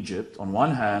 UAE, and Egypt, on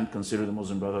one hand, consider the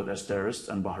Muslim Brotherhood as terrorists,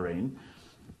 and Bahrain.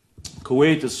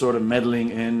 Kuwait is sort of meddling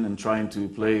in and trying to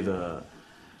play the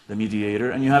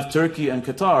mediator. And you have Turkey and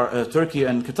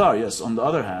Qatar, yes, on the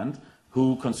other hand,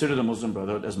 who consider the Muslim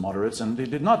Brotherhood as moderates, and they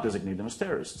did not designate them as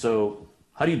terrorists. So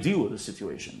how do you deal with this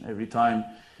situation every time?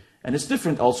 And it's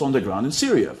different also on the ground in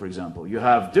Syria, for example. You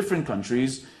have different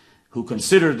countries who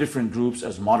consider different groups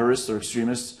as moderates or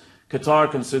extremists. Qatar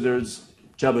considers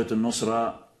Jabhat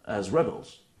al-Nusra as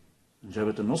rebels.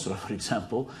 Jabhat al-Nusra, for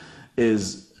example,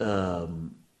 is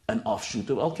an offshoot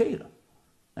of Al-Qaeda.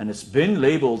 And it's been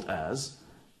labeled as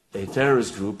a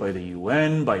terrorist group by the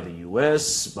UN, by the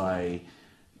US, by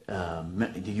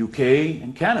the UK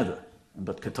and Canada.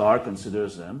 But Qatar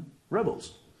considers them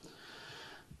rebels.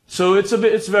 So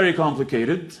it's very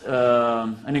complicated,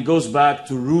 and it goes back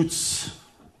to roots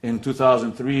in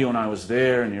 2003 when I was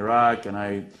there in Iraq, and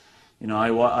I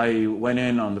went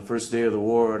in on the first day of the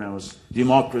war, and I was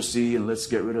democracy and let's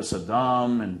get rid of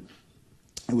Saddam, and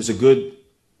it was a good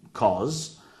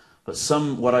cause. But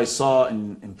what I saw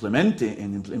in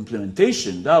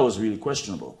implementation, that was really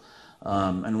questionable.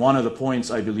 And one of the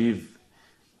points I believe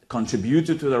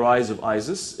contributed to the rise of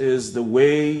ISIS is the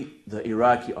way the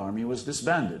Iraqi army was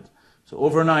disbanded. So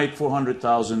overnight,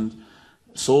 400,000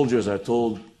 soldiers are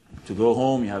told to go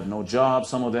home, you have no job.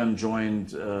 Some of them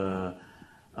joined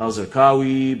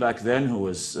al-Zarqawi back then, who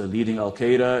was leading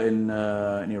Al-Qaeda in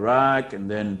Iraq,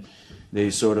 and then they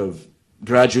sort of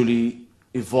gradually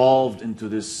evolved into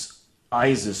this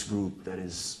ISIS group that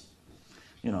is,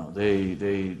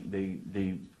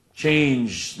 they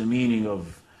change the meaning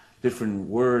of different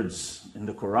words in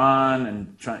the Quran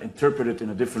and interpret it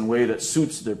in a different way that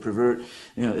suits their pervert.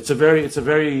 It's a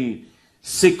very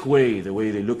sick way, the way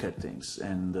they look at things,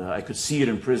 and I could see it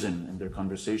in prison in their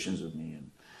conversations with me,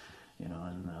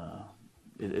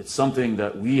 it's something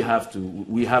that we have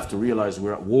to realize.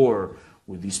 We're at war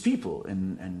with these people,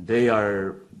 and they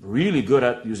are really good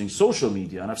at using social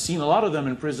media, and I've seen a lot of them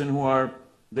in prison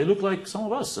they look like some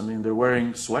of us. I mean, they're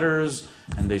wearing sweaters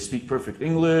and they speak perfect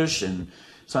English, and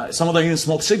some of them even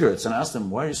smoke cigarettes. And I asked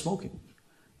them, "Why are you smoking?"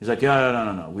 He's like,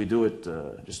 "Yeah, no. We do it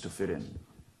just to fit in."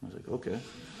 I was like, "Okay."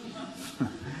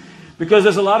 Because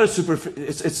there's a lot of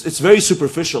it's very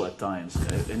superficial at times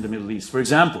in the Middle East. For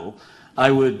example,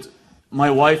 my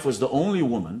wife was the only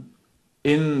woman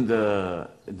in the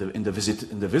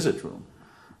visit room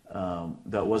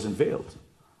that wasn't veiled.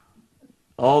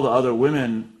 All the other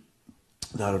women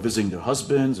that are visiting their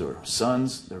husbands or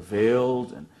sons, they're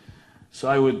veiled. And so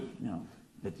I would,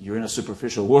 you're in a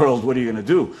superficial world, what are you going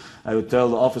to do? I would tell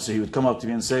the officer, he would come up to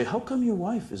me and say, "How come your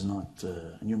wife is not,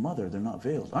 and your mother, they're not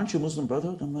veiled? Aren't you Muslim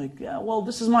Brotherhood?" I'm like, "Yeah, well,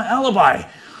 this is my alibi."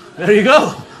 There you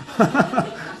go.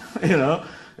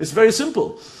 It's very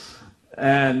simple.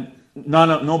 And none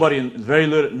of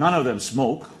them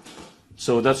smoke.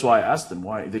 So that's why I asked them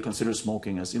why they consider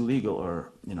smoking as illegal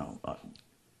or,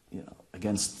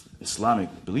 against Islamic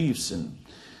beliefs. And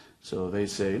so they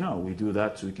say, "No, we do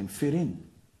that so we can fit in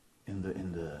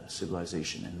the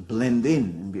civilization and blend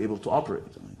in and be able to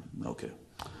operate." I'm like, "Okay,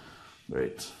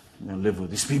 great. I'm going to live with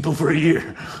these people for a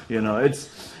year."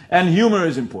 And humor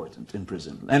is important in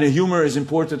prison. And humor is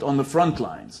important on the front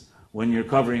lines. When you're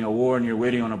covering a war and you're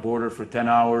waiting on a border for 10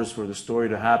 hours for the story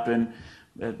to happen,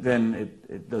 then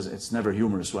it's never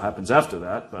humorous what happens after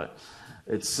that, but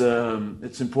it's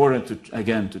important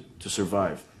to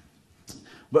survive.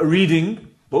 But reading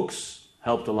books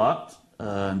helped a lot.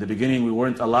 In the beginning, we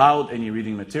weren't allowed any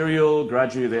reading material.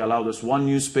 Gradually, they allowed us one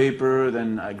newspaper.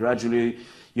 Then gradually,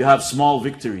 you have small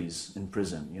victories in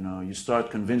prison. You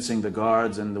start convincing the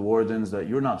guards and the wardens that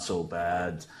you're not so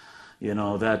bad.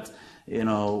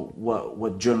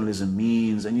 What journalism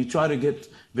means, and you try to get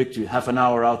victory. Half an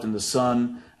hour out in the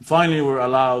sun. Finally, we're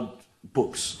allowed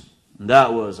books. And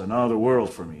that was another world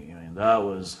for me. That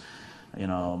was,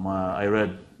 I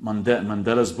read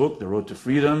Mandela's book, The Road to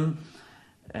Freedom.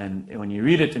 And when you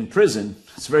read it in prison,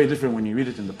 it's very different when you read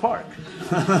it in the park.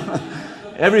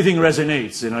 Everything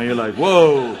resonates. You're like,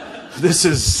 "Whoa, this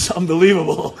is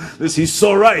unbelievable. He's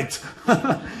so right."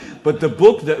 But the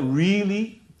book that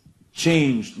really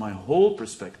changed my whole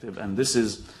perspective, and this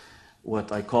is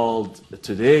what I called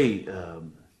today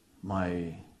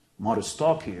my modest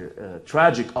talk here,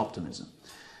 Tragic Optimism.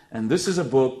 And this is a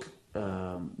book,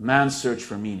 Man's Search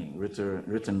for Meaning,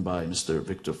 written by Mr.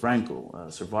 Viktor Frankl,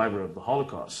 a survivor of the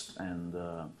Holocaust, and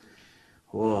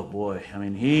oh boy, I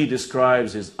mean, he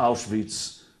describes his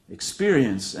Auschwitz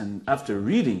experience, and after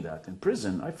reading that in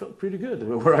prison, I felt pretty good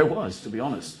where I was, to be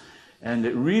honest. And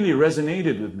it really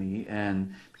resonated with me,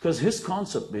 and because his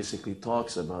concept basically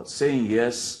talks about saying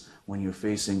yes when you're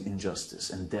facing injustice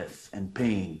and death and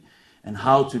pain, and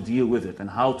how to deal with it, and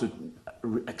how to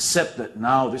accept that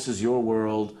now this is your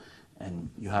world and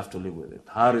you have to live with it.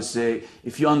 How to say,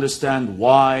 if you understand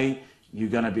why, you're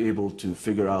going to be able to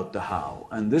figure out the how.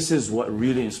 And this is what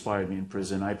really inspired me in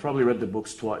prison. I probably read the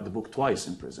book twice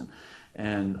in prison.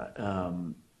 And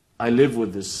I live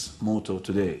with this motto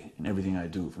today in everything I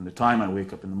do, from the time I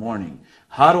wake up in the morning.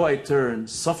 How do I turn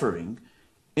suffering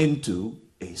into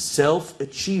a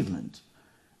self-achievement?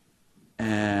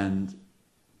 And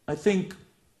I think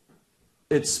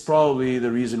it's probably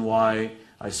the reason why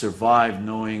I survived,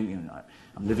 knowing, you know,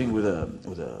 I'm living with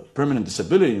a permanent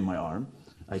disability in my arm.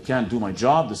 I can't do my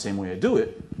job the same way I do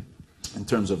it in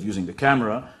terms of using the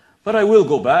camera, but I will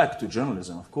go back to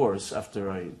journalism, of course,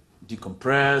 after I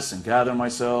decompress and gather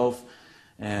myself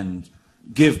and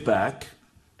give back.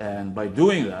 And by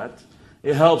doing that,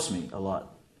 it helps me a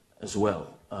lot as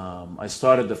well. I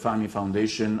started the Fahmy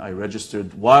Foundation. I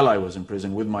registered while I was in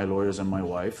prison with my lawyers and my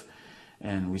wife,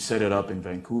 and we set it up in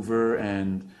Vancouver.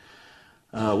 And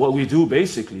what we do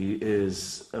basically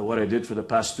is what I did for the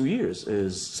past 2 years,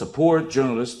 is support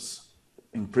journalists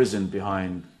imprisoned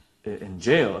in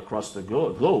jail across the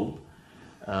globe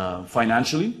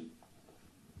financially.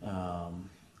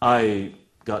 I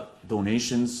got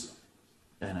donations,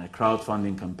 and a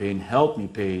crowdfunding campaign helped me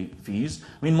pay fees.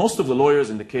 I mean, most of the lawyers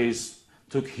in the case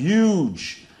took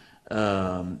huge,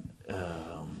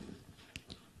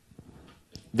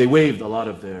 they waived a lot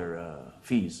of their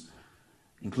fees,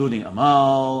 including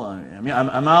Amal. I mean,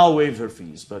 Amal waived her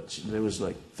fees, but there was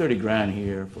like 30 grand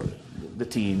here for the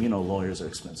team. You know, lawyers are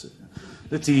expensive.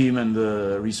 The team and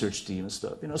the research team and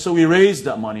stuff. You know, so we raised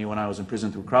that money when I was in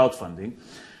prison through crowdfunding.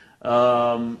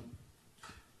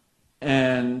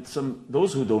 And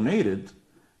those who donated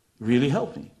really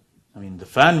helped me. I mean, the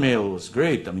fan mail was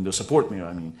great. I mean, the support mail.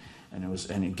 I mean,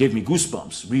 and it gave me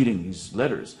goosebumps reading these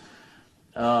letters.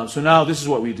 So now this is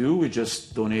what we do. We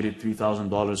just donated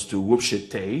 $3,000 to Wupshit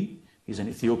Tay. He's an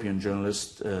Ethiopian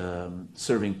journalist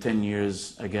serving 10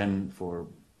 years again for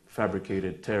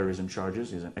fabricated terrorism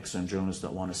charges. He's an excellent journalist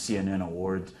that won a CNN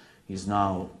award. He's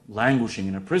now languishing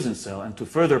in a prison cell, and to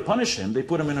further punish him, they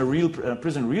put him in a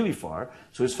prison really far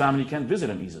so his family can't visit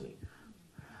him easily.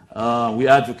 We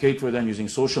advocate for them using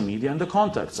social media and the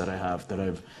contacts that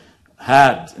I've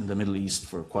had in the Middle East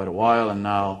for quite a while, and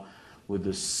now with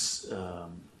this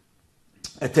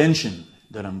attention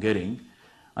that I'm getting,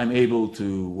 I'm able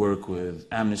to work with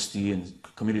Amnesty and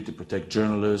Committee to Protect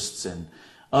Journalists and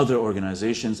other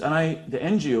organizations, and the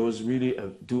NGOs really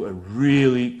do a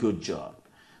really good job.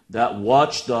 That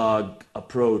watchdog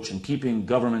approach and keeping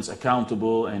governments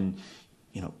accountable, and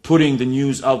putting the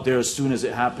news out there as soon as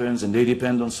it happens, and they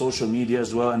depend on social media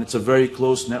as well, and it's a very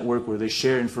close network where they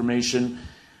share information.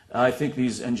 I think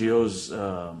these NGOs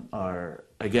are,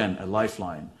 again, a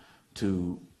lifeline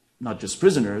to not just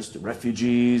prisoners, to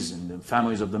refugees and the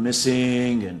families of the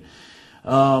missing.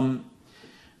 I've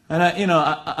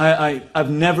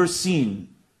never seen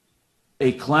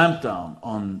a clampdown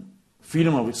on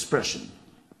freedom of expression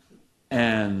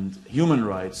and human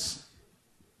rights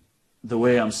the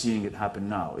way I'm seeing it happen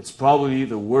now. It's probably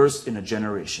the worst in a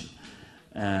generation.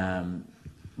 At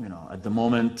the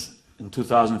moment, in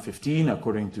 2015,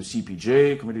 according to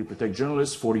CPJ, Committee to Protect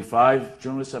Journalists, 45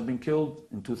 journalists have been killed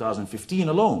in 2015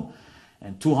 alone,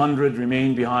 and 200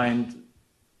 remain behind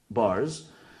bars.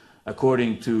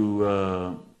 According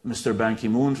to Mr. Ban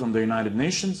Ki-moon from the United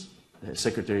Nations, the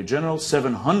Secretary General,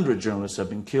 700 journalists have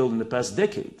been killed in the past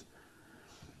decade.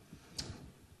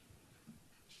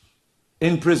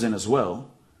 In prison as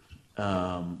well,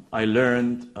 I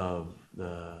learned of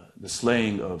the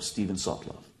slaying of Steven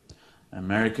Sotloff, an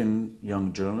American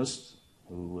young journalist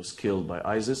who was killed by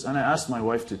ISIS. And I asked my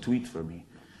wife to tweet for me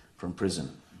from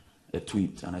prison, a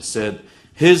tweet. And I said,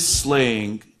 his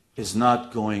slaying is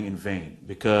not going in vain,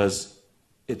 because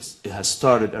it has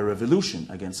started a revolution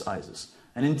against ISIS.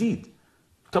 And indeed,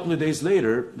 a couple of days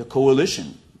later, the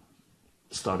coalition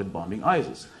started bombing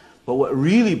ISIS. But what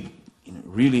really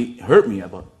hurt me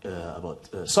about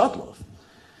Sotloff,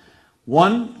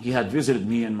 one, he had visited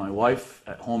me and my wife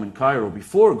at home in Cairo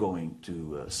before going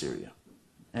to Syria.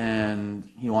 And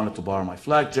he wanted to borrow my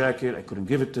flak jacket. I couldn't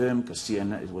give it to him because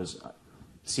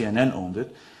CNN owned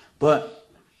it. But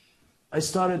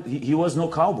he was no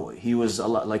cowboy. He was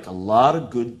like a lot of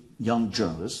good young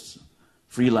journalists,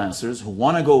 freelancers, who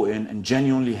want to go in and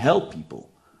genuinely help people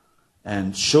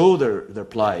and show their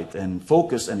plight and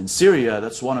focus. And in Syria,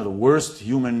 that's one of the worst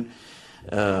human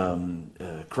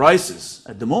crises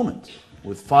at the moment,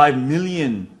 with 5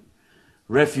 million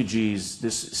refugees,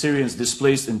 Syrians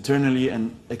displaced internally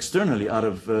and externally out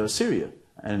of Syria.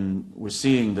 And we're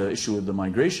seeing the issue with the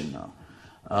migration now.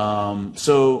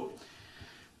 So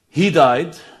he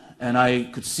died, and I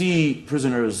could see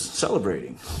prisoners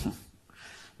celebrating.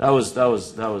 that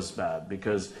was bad,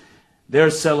 because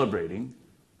they're celebrating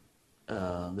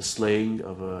the slaying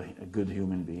of a good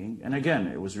human being. And again,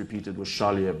 it was repeated with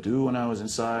Charlie Hebdo when I was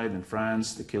inside in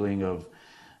France, the killing of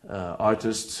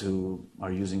artists who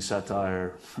are using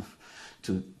satire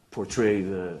to portray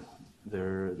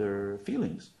their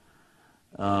feelings.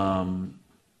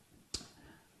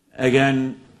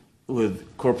 Again,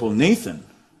 with Corporal Nathan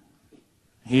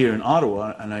here in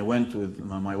Ottawa, and I went with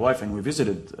my wife and we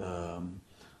visited the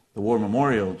War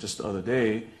Memorial just the other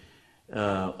day.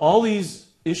 All these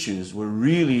issues were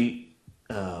really,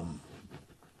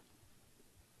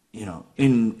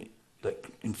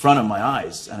 in front of my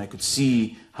eyes, and I could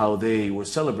see how they were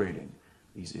celebrating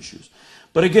these issues.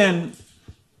 But again,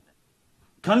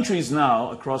 countries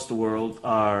now across the world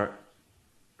are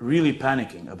really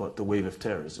panicking about the wave of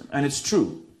terrorism. And it's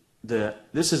true that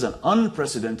this is an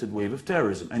unprecedented wave of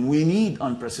terrorism, and we need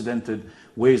unprecedented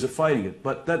ways of fighting it.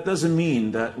 But that doesn't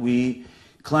mean that we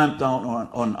clamp down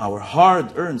on our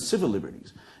hard-earned civil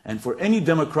liberties. And for any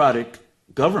democratic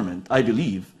government, I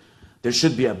believe, there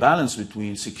should be a balance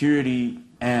between security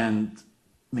and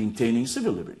maintaining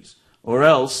civil liberties. Or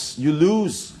else you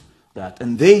lose that,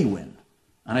 and they win.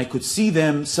 And I could see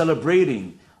them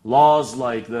celebrating laws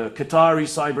like the Qatari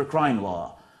cybercrime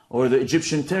law, or the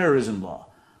Egyptian terrorism law,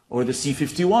 or the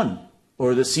C-51,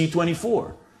 or the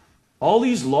C-24. All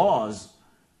these laws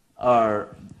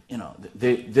are,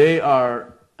 they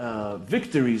are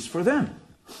victories for them.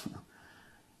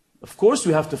 Of course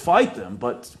we have to fight them,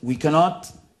 but we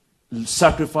cannot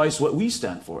sacrifice what we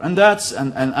stand for. And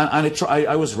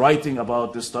I was writing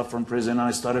about this stuff from prison, and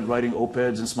I started writing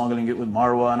op-eds and smuggling it with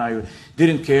Marwa, and I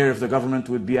didn't care if the government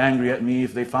would be angry at me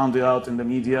if they found it out in the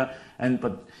media.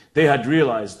 But they had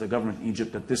realized, the government in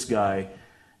Egypt, that this guy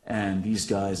and these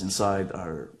guys inside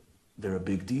they're a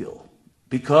big deal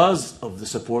because of the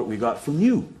support we got from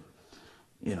you.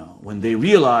 When they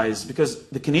realized, because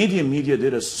the Canadian media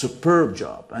did a superb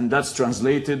job, and that's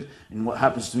translated in what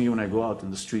happens to me when I go out in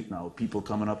the street now. People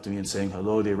coming up to me and saying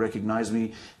hello, they recognize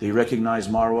me, they recognize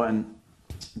Marwa, and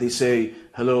they say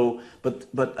hello. But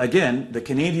again, the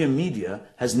Canadian media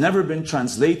has never been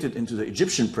translated into the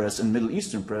Egyptian press and Middle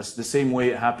Eastern press the same way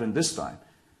it happened this time.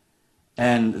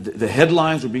 And the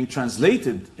headlines were being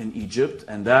translated in Egypt,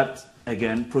 and that,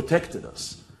 again, protected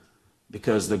us,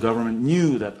 because the government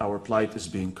knew that our plight is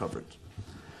being covered.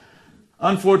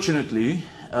 Unfortunately,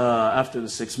 after the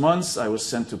 6 months, I was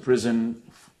sent to prison,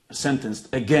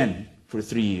 sentenced again for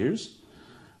 3 years.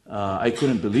 I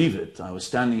couldn't believe it. I was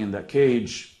standing in that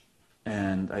cage,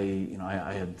 and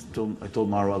I told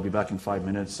Marwa, I'll be back in 5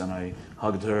 minutes, and I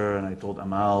hugged her, and I told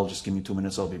Amal, just give me 2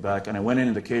 minutes, I'll be back. And I went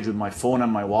in the cage with my phone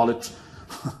and my wallet,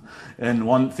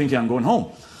 and thinking I'm going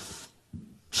home.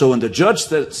 So when the judge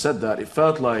said that, it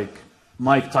felt like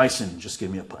Mike Tyson just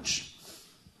gave me a punch,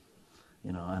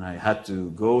 and I had to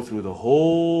go through the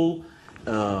whole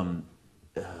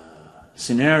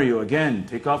scenario again,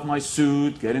 take off my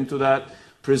suit, get into that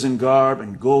prison garb,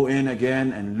 and go in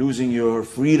again, and losing your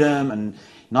freedom, and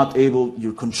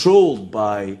you're controlled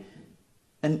by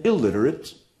an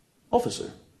illiterate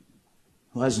officer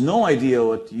who has no idea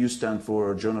what you stand for,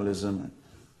 or journalism,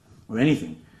 or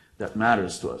anything that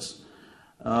matters to us.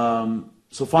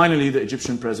 So finally, the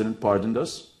Egyptian president pardoned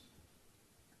us.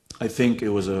 I think it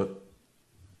was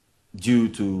due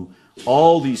to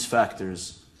all these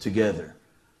factors together.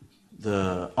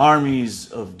 The armies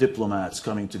of diplomats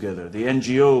coming together, the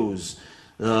NGOs,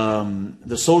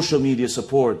 the social media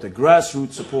support, the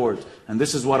grassroots support. And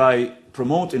this is what I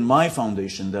promote in my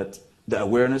foundation, that the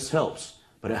awareness helps.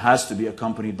 But it has to be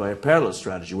accompanied by a parallel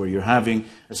strategy where you're having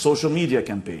a social media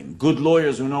campaign, good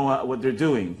lawyers who know what they're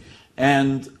doing,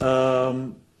 and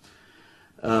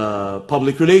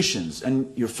public relations.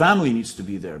 And your family needs to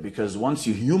be there, because once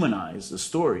you humanize the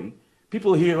story,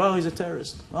 people hear, oh, he's a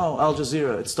terrorist. Oh, Al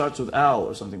Jazeera, it starts with Al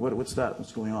or something. What's that?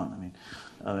 What's going on?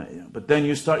 But then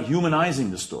you start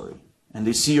humanizing the story, and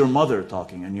they see your mother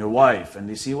talking and your wife, and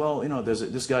they see, well,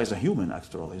 this guy's a human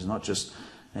after all. He's not just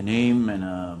a name and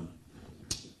a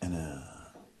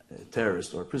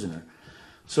terrorist or a prisoner.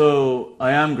 So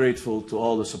I am grateful to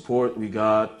all the support we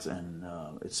got, and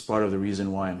it's part of the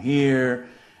reason why I'm here.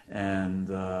 And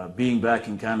being back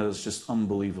in Canada is just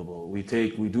unbelievable. We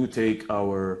do take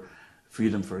our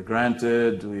freedom for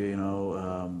granted. Me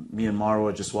and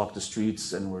Marwa just walk the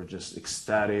streets and we're just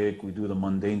ecstatic. We do the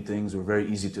mundane things. We're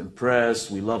very easy to impress.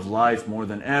 We love life more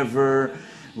than ever.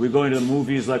 We're going to the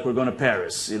movies like we're going to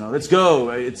Paris. Let's go.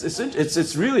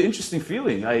 It's really interesting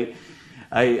feeling.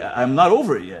 I'm not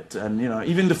over it yet. And,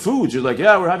 even the food, you're like,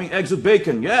 yeah, we're having eggs with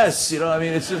bacon. Yes.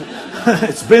 It's just,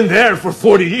 it's been there for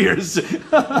 40 years,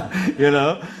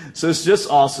 So it's just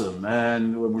awesome.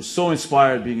 And we're so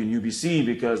inspired being in UBC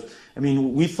because,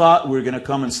 we thought we were going to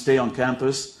come and stay on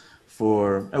campus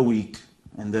for a week.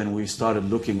 And then we started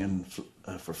looking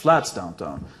for flats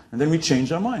downtown. And then we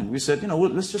changed our mind. We said,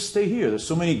 let's just stay here. There's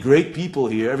so many great people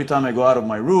here. Every time I go out of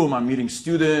my room, I'm meeting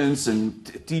students and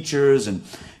teachers, and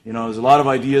there's a lot of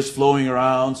ideas flowing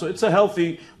around. So it's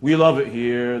we love it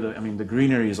here. The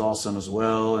greenery is awesome as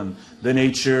well, and the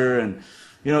nature, and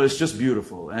it's just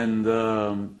beautiful. And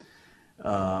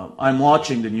I'm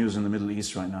watching the news in the Middle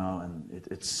East right now, and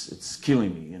it's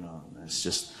killing me. It's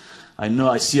just,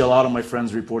 I see a lot of my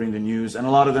friends reporting the news, and a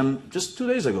lot of them just 2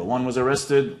 days ago, one was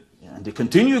arrested, and they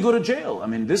continue to go to jail.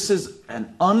 This is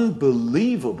an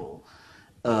unbelievable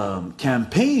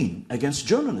campaign against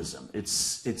journalism.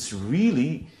 It's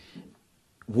really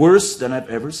worse than I've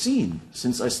ever seen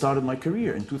since I started my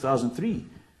career in 2003.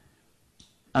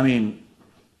 And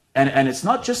it's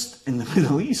not just in the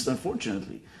Middle East,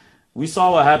 unfortunately. We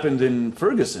saw what happened in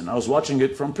Ferguson. I was watching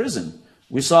it from prison.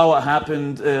 We saw what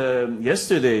happened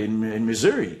yesterday in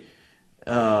Missouri.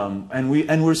 And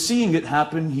we're seeing it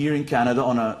happen here in Canada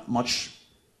on a much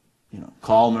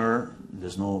calmer.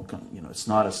 There's no, it's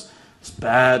not as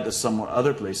bad as some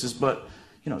other places, but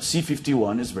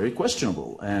C-51 is very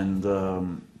questionable. And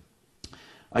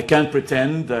I can't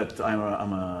pretend that I'm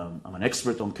an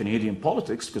expert on Canadian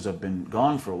politics because I've been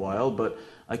gone for a while, but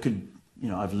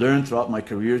I've learned throughout my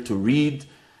career to read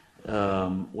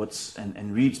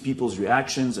and read people's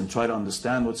reactions and try to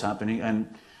understand what's happening.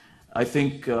 And I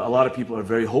think a lot of people are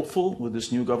very hopeful with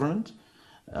this new government.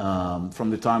 From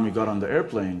the time we got on the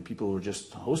airplane, people were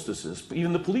just hostesses.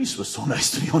 Even the police was so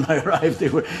nice to me when I arrived.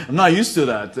 I'm not used to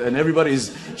that. And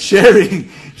everybody's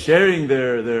sharing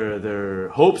their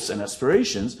hopes and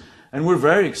aspirations. And we're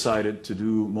very excited to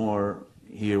do more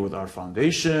here with our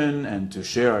foundation and to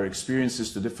share our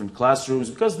experiences to different classrooms.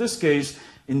 Because this case,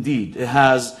 indeed, it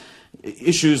has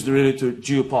issues related to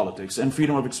geopolitics and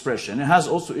freedom of expression. It has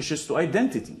also issues to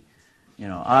identity.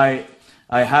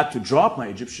 I had to drop my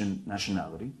Egyptian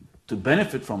nationality to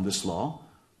benefit from this law,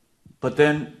 but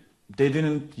then they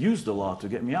didn't use the law to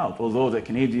get me out, although the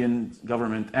Canadian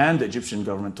government and the Egyptian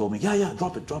government told me, yeah,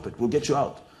 drop it, we'll get you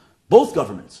out. Both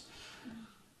governments.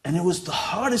 And it was the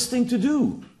hardest thing to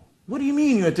do. What do you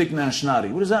mean you're taking nationality?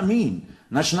 What does that mean?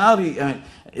 Nationality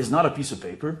is not a piece of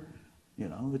paper.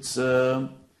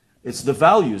 It's the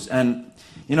values. And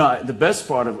the best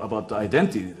part about the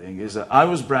identity thing is that I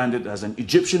was branded as an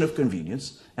Egyptian of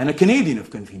convenience and a Canadian of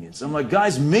convenience. I'm like,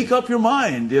 guys, make up your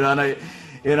mind.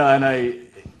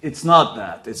 It's not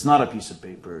that. It's not a piece of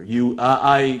paper.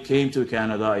 I came to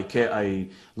Canada. I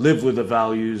live with the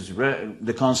values,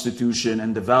 the Constitution,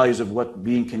 and the values of what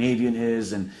being Canadian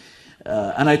is, and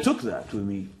I took that with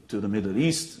me to the Middle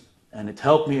East. And it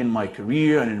helped me in my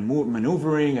career and in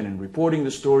maneuvering and in reporting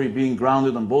the story, being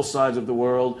grounded on both sides of the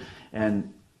world.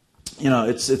 And,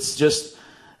 it's just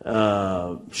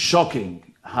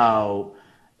shocking how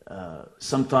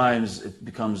sometimes it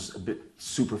becomes a bit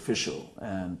superficial.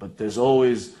 But there's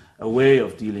always a way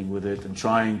of dealing with it and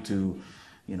trying to,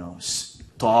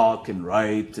 talk and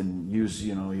write and use,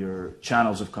 your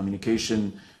channels of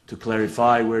communication to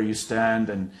clarify where you stand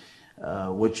and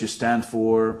what you stand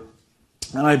for.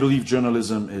 And I believe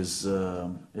journalism is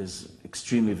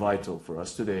extremely vital for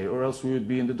us today, or else we would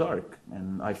be in the dark.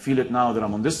 And I feel it now that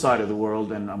I'm on this side of the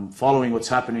world and I'm following what's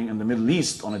happening in the Middle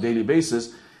East on a daily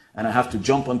basis, and I have to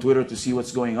jump on Twitter to see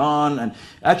what's going on. And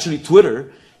actually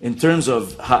Twitter, in terms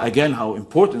of, how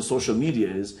important social media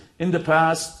is, in the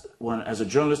past, as a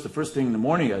journalist, the first thing in the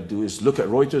morning I'd do is look at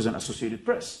Reuters and Associated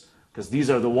Press, because these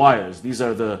are the wires, these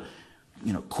are the,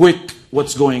 quick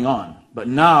what's going on. But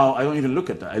now I don't even look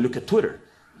at that. I look at Twitter,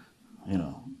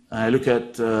 and I look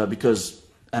at,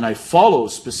 and I follow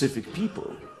specific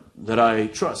people that I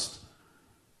trust,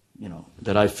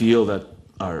 that I feel that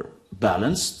are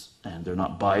balanced and they're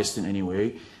not biased in any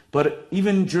way. But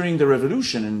even during the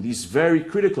revolution, in these very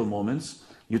critical moments,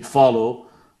 you'd follow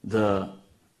the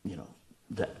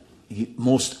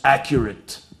most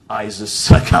accurate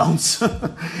ISIS accounts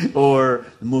or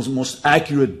the most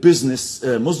accurate business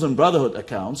Muslim Brotherhood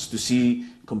accounts to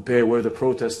compare where the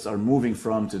protests are moving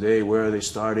from today, where are they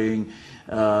starting,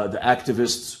 the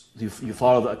activists, you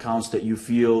follow the accounts that you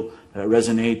feel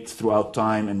resonate throughout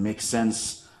time and make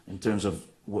sense, in terms of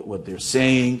what they're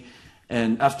saying.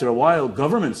 And after a while,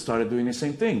 governments started doing the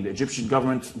same thing. The Egyptian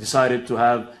government decided to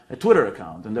have a Twitter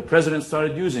account, and the president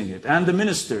started using it, and the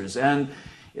ministers, and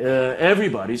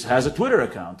everybody has a Twitter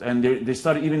account. And they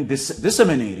started even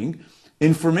disseminating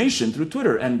information through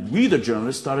Twitter. And we, the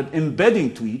journalists, started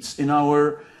embedding tweets in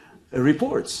our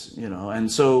reports.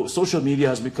 And so social media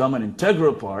has become an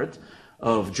integral part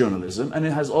of journalism, and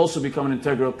it has also become an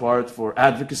integral part for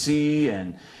advocacy.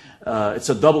 And it's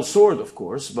a double sword, of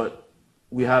course, but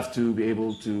we have to be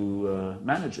able to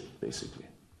manage it, basically.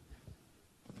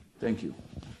 Thank you.